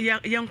mpacho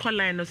yan call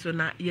line no so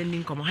na yan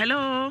nin komo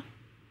hello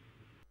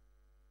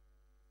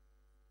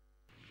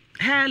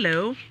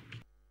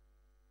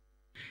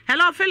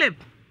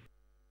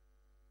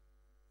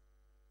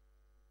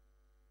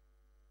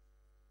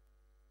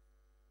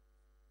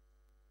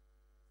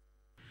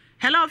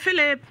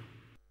Philip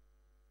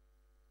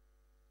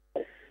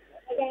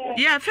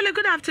yeah Philip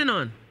good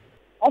afternoon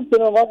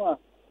mama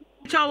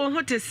chawo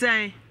ho te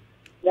sai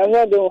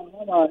yanya do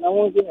mama na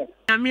mo je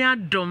ami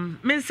adom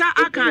mensa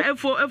aka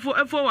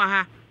efo wa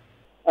ha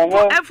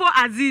efo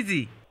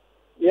azizi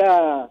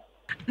yeah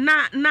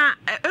na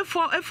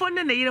efo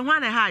ne na yire ho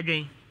na ha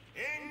adwen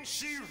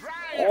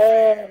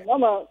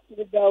mama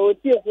da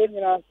oti efo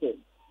nyina se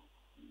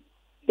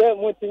se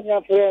mo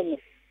tinya frame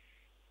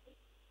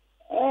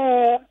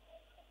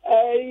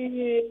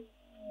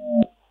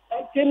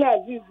kena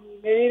azizi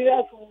ne yire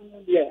aso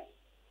ndia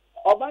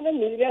oba na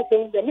me yire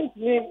aso ndia me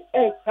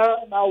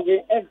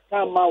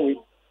enka mawe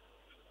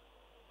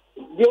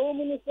de o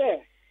mu ni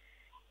se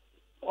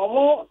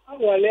omo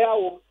awole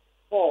awo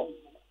po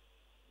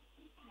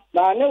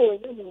na ne wo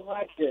ni mu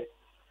haje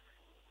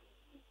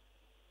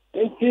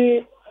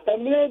nti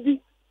tamle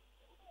bi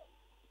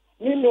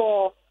ni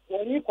no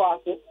woni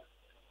kwaso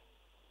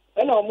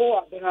ena omo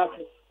wa de ha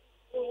se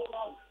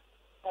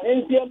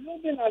nti mo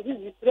bi na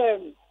azizi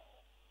frame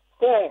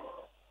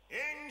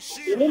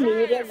ni mi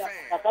yire na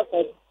akasa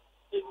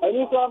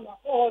ani ko ma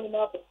ko ni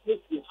ma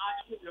pesi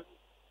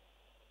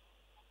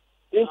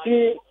nti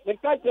me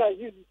katra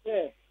azizi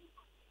se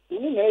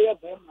ni na ya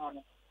be ma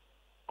no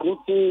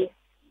nti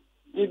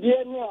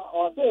bibia ni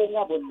o se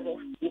nya botre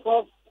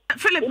because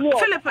Philip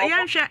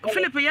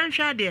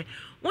yansha de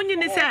wonyi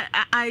ni se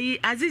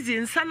azizi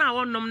nsa na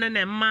wonnom ne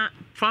na ma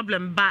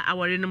problem ba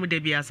awore no mu de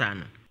bia sa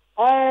no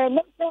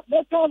me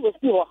ka bo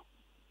si ho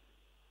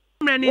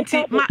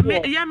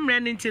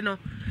mreniti no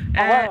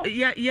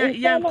ya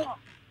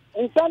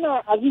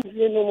insana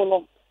azizi no mu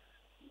no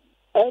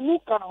enu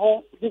ka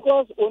ho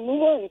because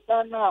onumo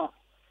insana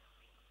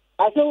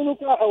ase unu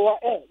ka wa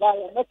ba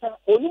ya meta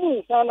onumo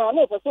insana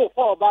na so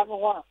fa oba no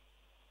ho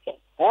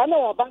a na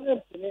oba na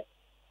mpini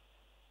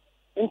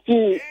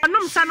nti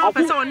anum sana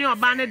opese oni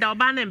oba ne da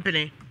oba na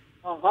mpini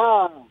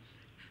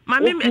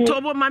mami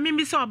etobo mami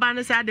bi se oba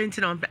ne se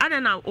adenti na mpini ada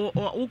na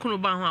wukunu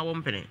ba ho a wo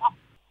mpini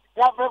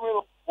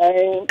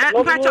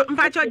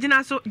mpacho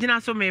jina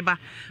so meba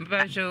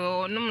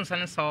mpacho num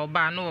sana so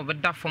ba no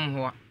obeda fom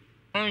ho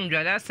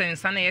onjwa da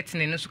sensa na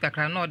yetene no su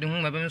kakra na ode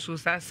hu mabem so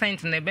sa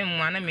sent na be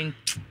mu ana me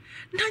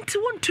nanti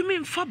won to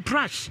me for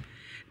brush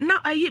Now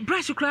I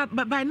brush crab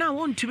by now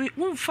want to me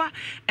won't fa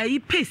a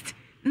paste.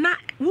 Na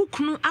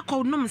wukunu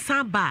akonom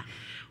samba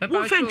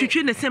wo fa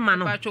ntwetwe ne sema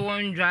no bacho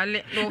won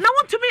dwale na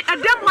want to me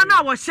adam ho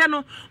na wo hye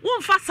no wo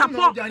fa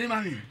support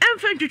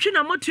emfa ntwetwe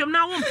na motium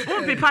na wo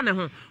pepa ne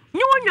ho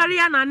nyi wo nware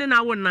ya na ne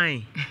na wo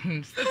nan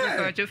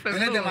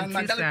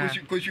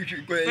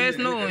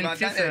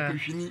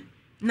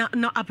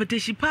no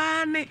appetition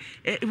pa ne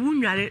wo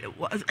nware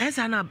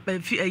esa na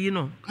you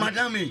know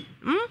madam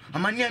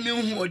amani ame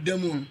hu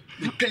odamu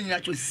kan ya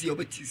cho si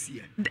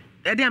obetisi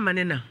e de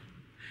amane na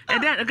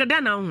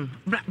Eda na hu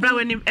bra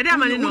wani ede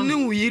amane no ni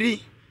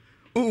uyiri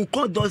o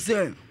ko do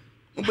se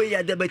o be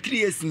ya de ba 3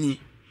 years ni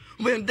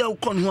o be de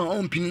ko no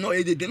on pin no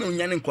e de na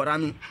onya ne nkora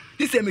no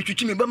ti se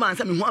metwitwi me ba ma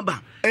ansa me hu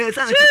aba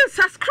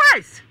Jesus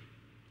Christ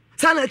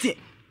sanity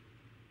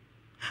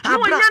no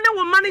onya ne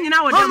wo man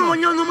nyina wo de no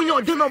onya no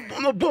munya de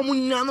no bo mu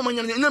nyina no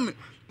manya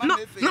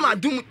na ma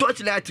dum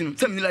touch light no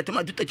se me light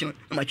ma do touch no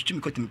ma twitwi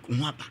me ko te me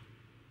hu aba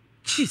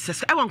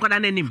Jesus I won kwada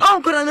nanim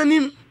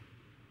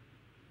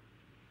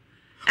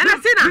and I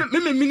say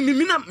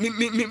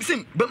me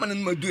sim but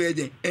man no do e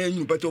dey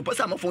enyu but o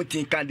pasa ma fon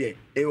tin ka dey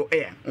e o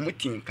mo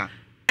tin ka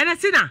and I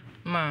say na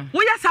ma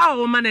wo ya sa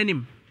wo man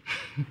anim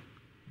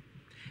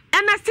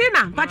and I say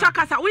na ba cha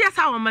kasa wo ya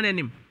sa wo man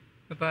anim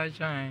papa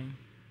join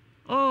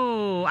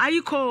oh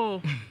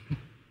ayiko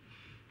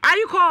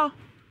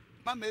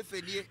mama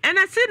efedie and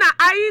I say na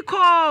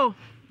ayiko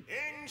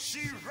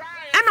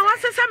and I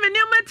want to say me ne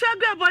ma tu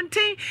agba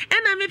bonten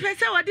and I me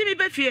pese wo di me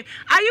be fie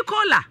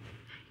ayiko la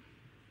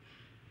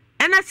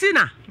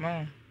Enasina.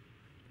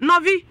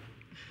 Novi.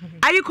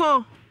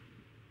 Ayiko.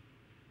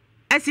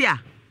 Esia.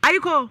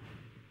 Ayiko.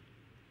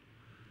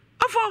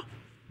 Ofo.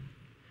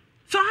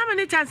 So how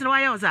many times no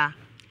you sir?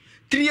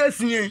 3 years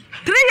ni. 3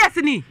 years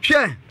ni.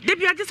 Hwe. Dey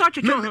bia just watch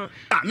you.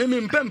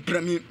 Me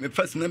mpempra me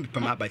first name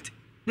pam abati.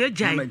 We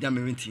jai. Me jam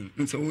 17.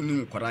 Nso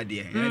wonu kwara de.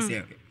 Yes.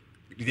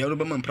 Dey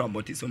roba man pram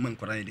boti so man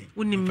kwara de.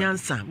 Wonim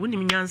nyansa.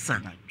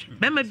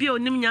 Be ma bia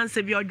onim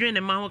nyansa bia odwen ne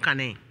ma ho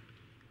kane.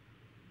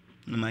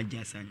 No ma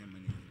jasa nya.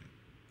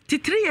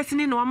 3 years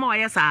ni no ma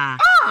yesa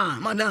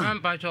madam am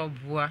pa cho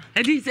bua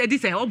edi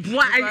say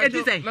obua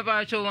edi say me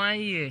pa cho 1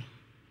 year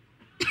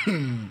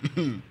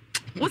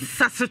what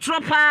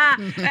satropa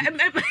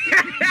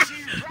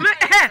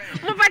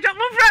mo pa cho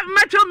mo fra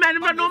ma cho men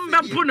no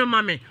mbe no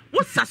mame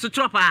what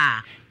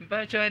satropa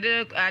pa cho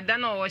de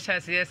adana wo sha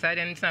se yes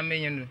ade ntina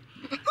menyu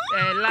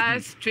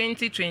last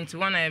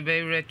 2021 I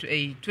be read to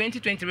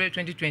 2020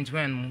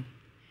 2021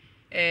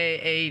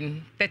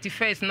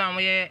 31st now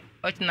we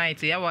at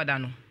night ya wada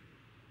no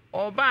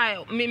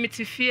oba me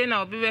tifie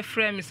na obi we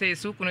frame me say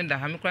su kunu da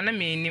ha me kra na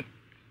me ni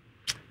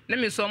na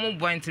me so mo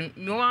point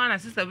me wa na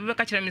sister bi be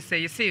ka kire me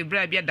say say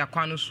bra bia da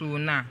kwa no su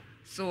na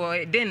so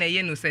den na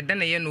ye no say den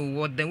na ye no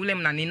wo dan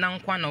wulem na ni na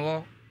nkwa na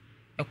wo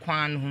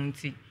ekwa no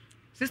hunti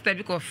sister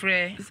bi ko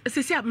frɛ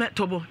sisi a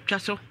tobo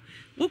twaso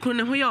wo kunu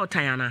ne ho ye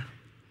otayana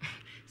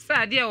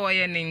sa dia wo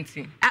ye ne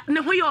nti ne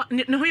ho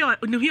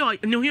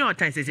ye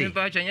otan sisi me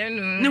ba chanye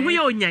no ne ho ye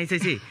onyan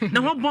sisi ne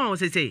ho bon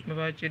sisi me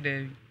ba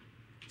che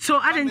so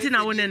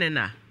adentina wo ne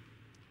na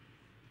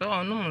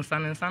so no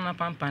nsana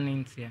pampa ne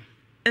ntia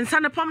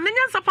nsana pam ne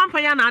nyansa pampa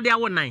ya na ade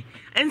awo nan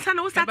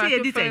nsana wo start ye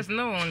di say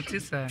no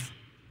nti sa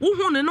wo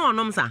hu ne no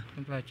onom sa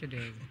ba che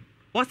dey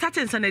wo start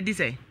nsana di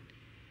say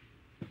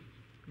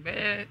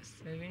be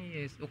 7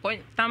 years o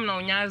tam na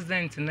onya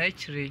accident na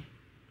chire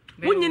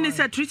wo nyini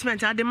say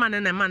treatment ade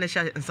man na man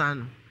sha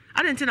nsana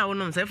adentina wo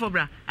nom say for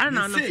bra ade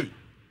na no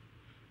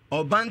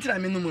oba ntina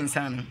me num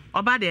nsana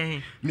oba de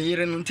he me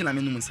yire no ntina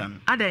me num nsana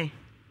ade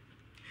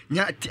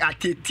nya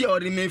atete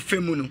ori me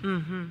femu no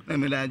na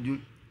me la adu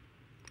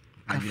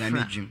adina me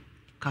dwum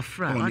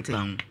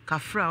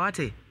kafra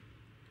wate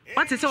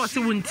say o se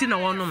wunti na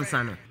wonom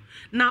sa no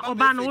na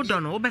oba no wo do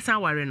no wo besa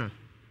ware no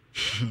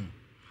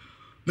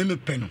me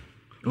peno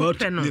but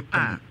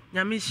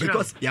nya me shira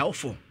because ya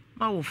ofo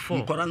ma wo fo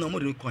nkora na mo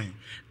de koin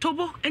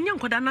tobo enya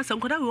nkoda na sa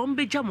nkoda we o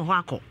mbeja mo ho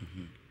akọ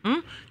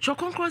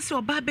chokonkron se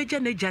oba beja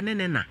na jane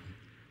ne na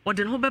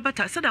ode no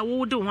bebata said that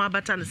wo de ho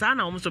abata no sa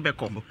na wo so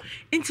beko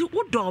nti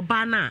wo do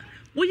oba na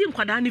wo yi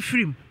nkwada ne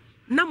frim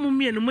na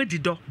mumie no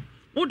madido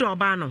wo do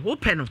oba no wo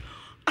pe no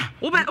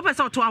wo be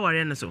se to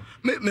aware no so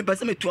me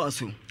pese me to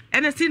aso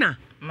Enesina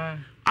ma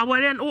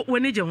aware wo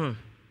ne je ho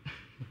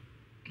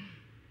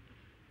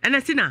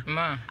Enesina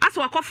ma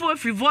aso akofo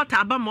free vote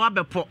aba mo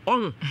abepo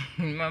ohun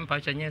ma pa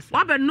chanye sa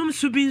wa be num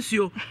subi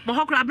nsuo mo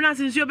hokra abena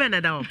nsuo be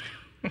na da ho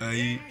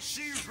ai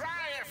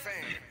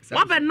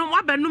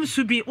wabenum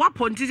subi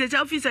waponti se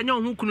office nya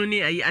ohun kunu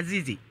ni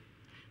azizi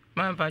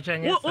ma pa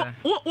chanye sa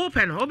wo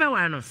pen wo be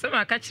wa no se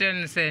ma ka kire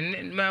ne se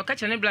ma ka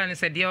kire ne bla ne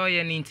se de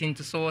oye ni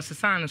ntinto so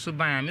sesan so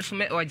ban me so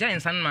me oja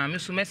insan ma me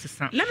so me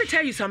sesan. Let me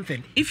tell you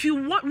something. If you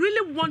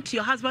really want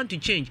your husband to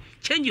change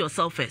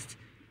yourself first.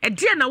 E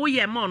dia na wo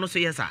ye ma no so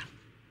yesa.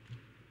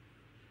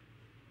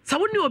 Sa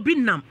woni obi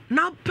nam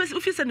na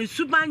office ne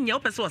suban nya wo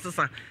pese wo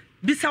sesan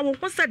bisa wo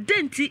kosa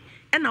denti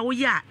e na wo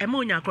ye a e ma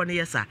onya akro ne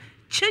yesa.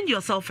 Change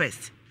yourself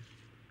first.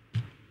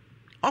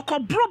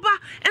 Okobroba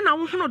ena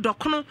wo hono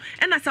dokono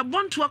ena se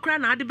bonto akra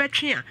na ade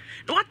betwe a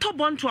na wato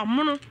bonto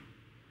amono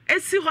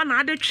esi ho na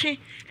ade twe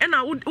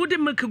ena wo de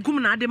make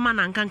gum na ade ma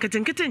na nka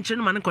nketenkete nche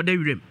no ma ne koda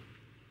wirem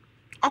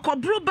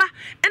okobroba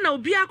ena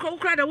obi akọ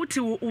ukra da wuti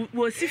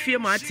wo sifie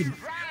ma atim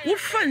wo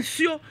fa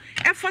nsuo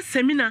efa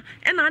semina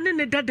ena ane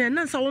ne dada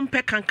na nsa wo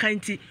mpe kankan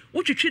ti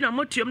wo twitwi na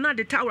motiom na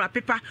de tawra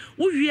pepa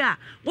wo wi a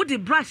wo de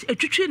brush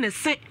etwitwi ne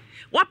se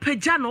wo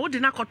pagya no wo de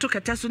na koto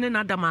kete so ne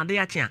na damade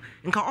ya kya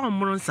nka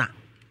omro nsa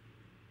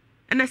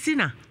ena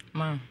sina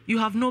ma you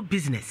have no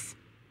business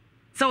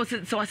so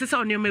asesa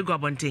onye mego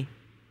abonte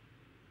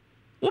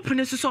wo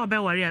pene so obe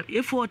ware a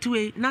efu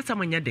otiwe na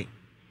samanya den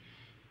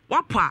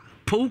wapa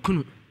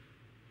powukunu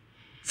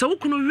so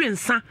wukunu wi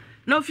nsa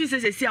na office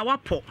sesi a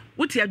wapo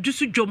wuti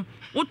adwusu dwom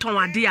wuton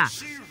ade a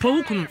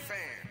powukunu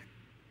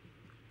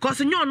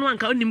cause nyo no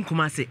anka onim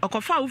kumase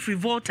okofa wo free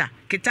volta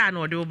kita na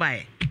ode wo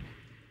bae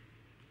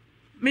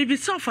maybe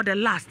so for the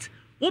last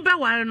wo be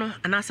ware no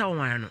anasa wo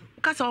ware no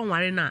kasa wo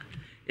ware na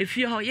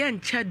efie ho ye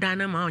nche dan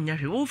na ma onya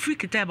hwe wo free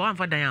kita ba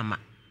wanfa dan ama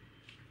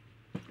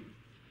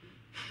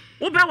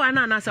wo be ware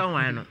na anasa wo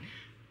ware no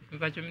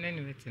mpacho mne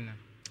ni wetina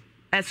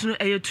esunu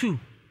eyetu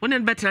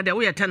wonen betina de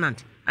wo ye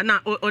tenant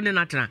ana one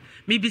natra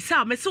me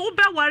bisa me so wo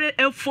be ware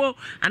efo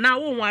ana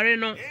wo ware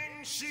no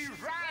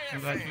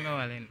mpacho me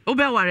wale wo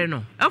be ware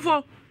no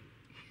efo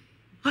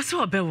what's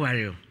wo be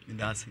ware o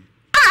ndase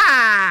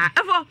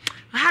efo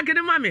ha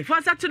gede mame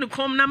for sa to no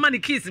come na money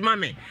kiss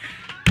mame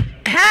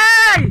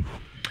hey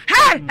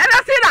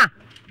Elasina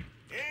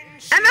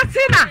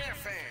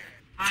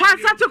for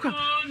sa to come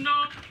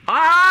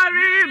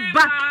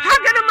Ariba ha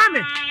gede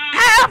mame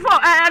hey efo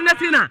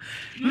Elasina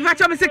me fa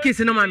cho me se kiss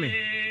no mame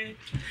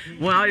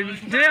well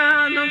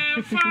no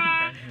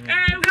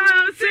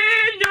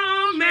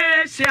Senhor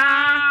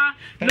Messia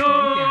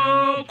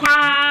no kwa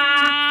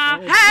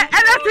hey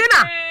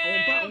Elasina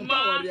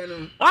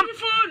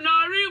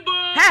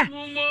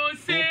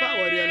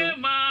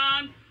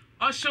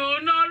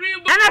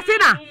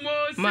Elasina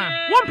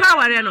one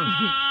power no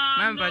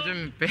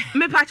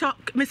me pacho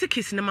me se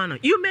kiss the man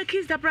you make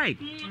kiss the bride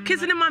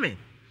kiss the mommy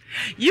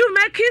you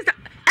make kiss the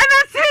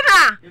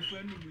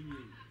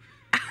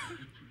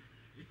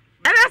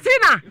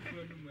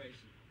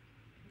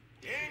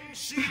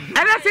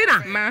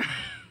Elasina ma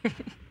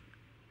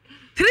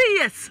 3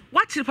 years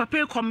watch the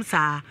papa come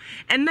sir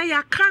and na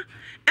yaka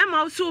ema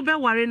also be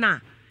ware na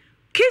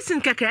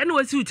kissing keke na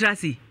wasi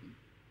utrasi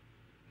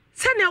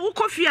sene wo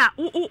kofi a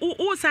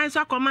wo san so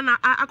akoma na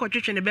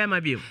akotwetwe ne be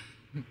ma biem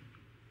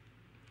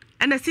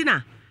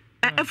Elasina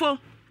efo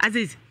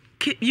Aziz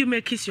you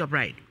may kiss your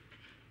bride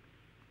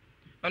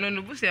ono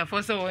no busi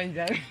afo se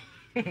wonja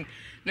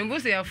no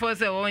busi afo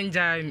se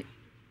wonja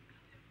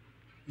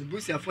the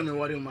busi afo na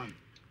ware man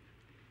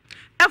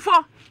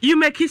efo you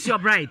may kiss your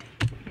bride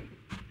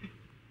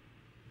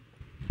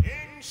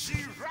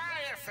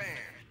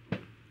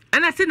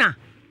Elasina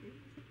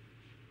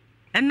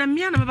enna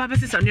mia na baba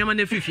pese sanoma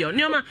na fifia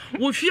neoma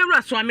wo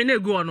fiewura so ame na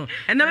egu ono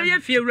enna ye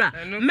fiewura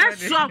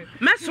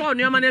meso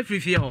neoma na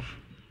fifia ho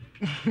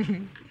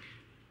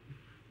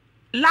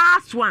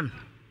last one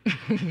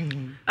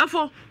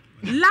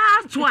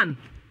last one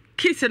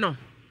kiss no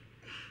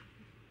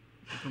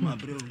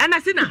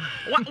Elasina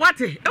what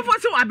efo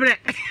so abre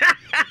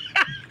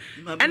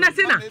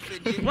Elasina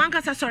one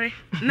kasa sorry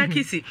na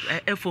kiss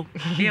efo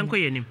yenko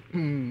yenim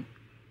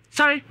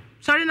sorry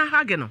na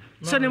hage no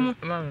so ne mu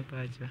mama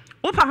pacho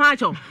wo pa ha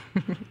cho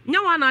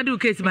nya wa na do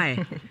case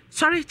bae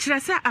sorry kire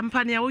se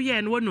ampane a wo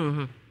ye no wonu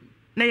ho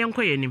na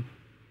yenko yenim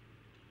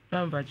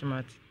mama pacho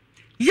mat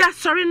ya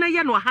sorry na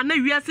ye no ha na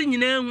wiase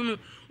nyina hunu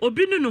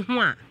obi nu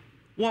ho a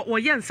wo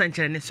ye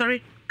nsankere ne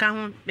sorry ka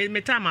ho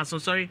me time so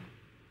sorry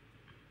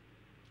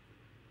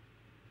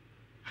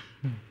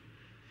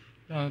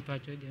mama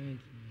pacho de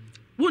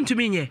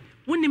wontumi nye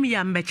wonim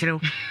ya mbekere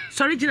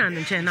sorry gina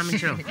no nche na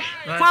mekere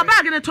for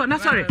bag ne to na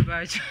sorry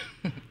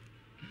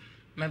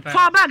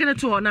for bag ne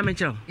to na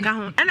mekere ka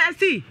ho and I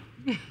see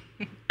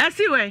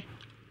we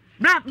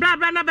bra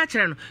na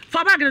bekere no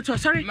for bag ne to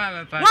sorry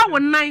wa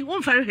won nine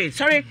won fare he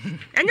sorry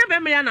enya be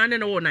me ya na ne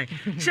no won nine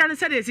kira ne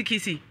said esi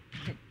kisi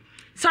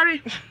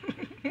sorry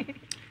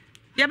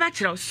ya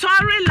bekere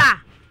sorry la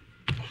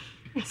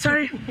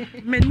sorry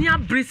menia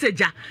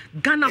briseja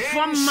Ghana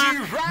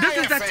forma this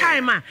is the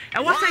time and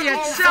what say you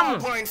chamo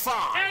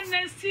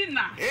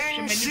Enesina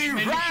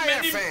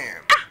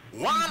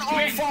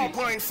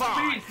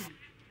 104.5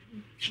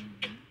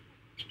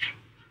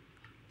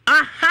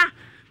 aha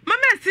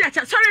mama see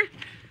acha sorry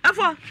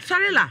afo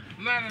sorry la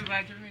mama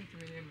pacho me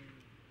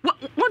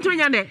want to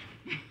nyande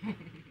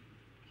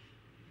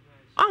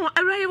oh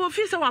array wo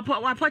fi se wa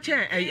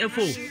poche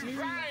efo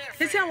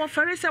ese wa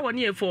fere se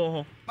woni efo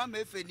ho mama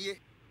efenie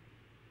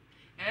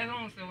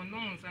non se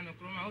non sanno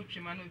croma o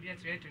chimano via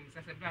treto ni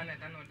sa se bana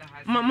da no da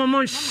ha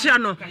mon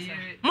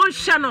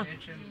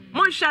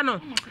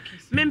shano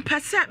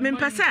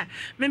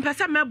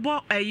mempasa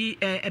mebo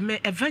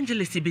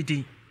evangelist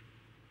bidin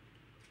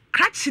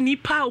crash ni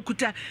pa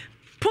okuta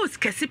post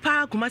kesi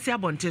pa kumasi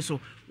abonte so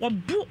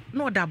wobu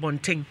no da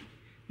bonten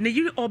ne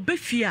yiri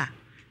obefia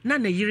na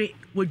na yire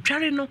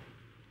wodware no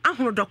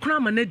ahono dokona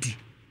amanadi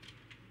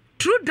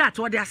through that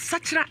what they are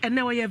sachra and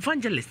now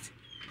evangelist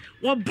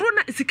wo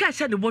bruna sika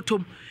hye de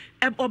bottom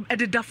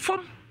ededa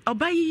form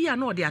obayi ya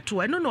no de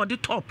ato eno no de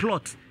top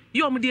plot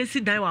yom de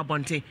esi dan wa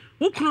bonten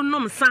wukunu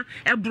nom sa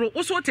ebro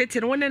wo so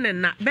tete no wone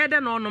na bede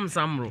na onom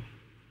samro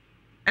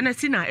ena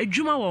si na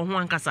adwuma wo ho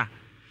ankasa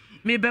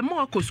me be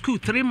mo akọ school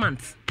 3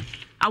 months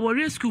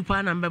our school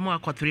pa na be mo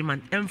akọ 3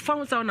 months and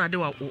found out na de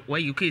wa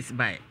you case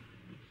by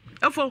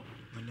efo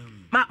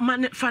ma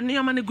fani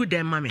o mane good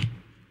dem mame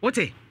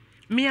wote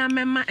me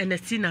amema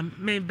enestina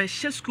me be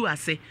she school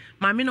ase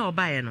mame na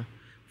obaye no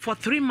for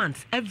 3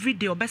 months every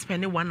day obe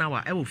spend 1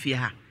 hour e wo fie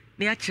ha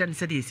na ya kire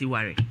nse de esi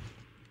ware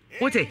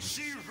wote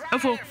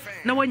efo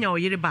na wanya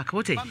oyire back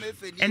wote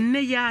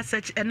enne ya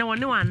search enne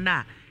wone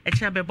wanda e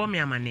kire be bom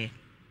yamane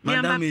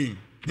madame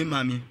me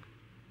mami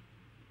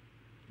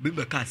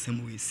bibe ka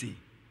asem we say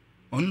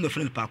onu no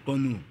friend pa kro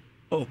no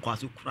o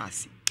kwaso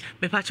kurasi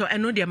me pa cho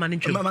eno de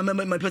manager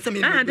ma pese me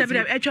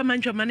David e cho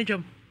manager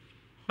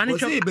o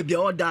say baby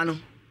order no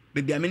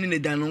baby amene ne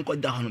dan no nko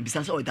da ho no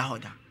bisa se o da o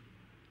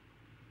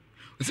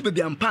say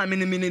baby ampa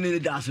amene ne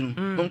da so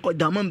no nko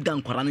da mam da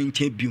nkwara no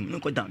nche bium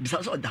nko da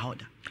bisa se o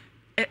da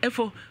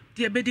efo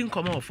de ebedi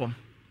nkomo ofom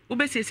wo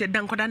be sese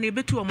dan koda na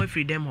ebetu o ma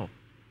freedom ho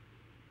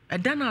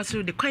dan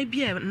aso de kwan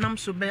bia nam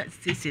so be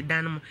sese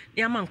dan no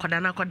ya ma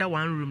nkoda na koda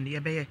one room ne ye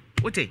be ye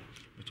wote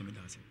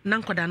na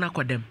nkoda na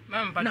kodem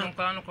Mama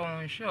nkoda no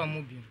ko show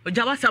mu bi o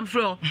jawa sam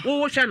fro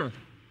wo hwe no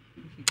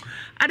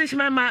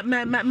adishima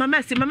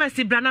mama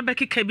si brana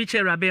beki kabi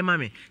chera be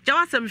mame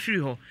jawa sam free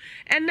ho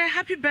and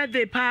happy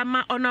birthday pa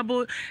ma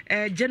honorable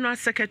general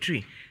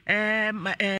secretary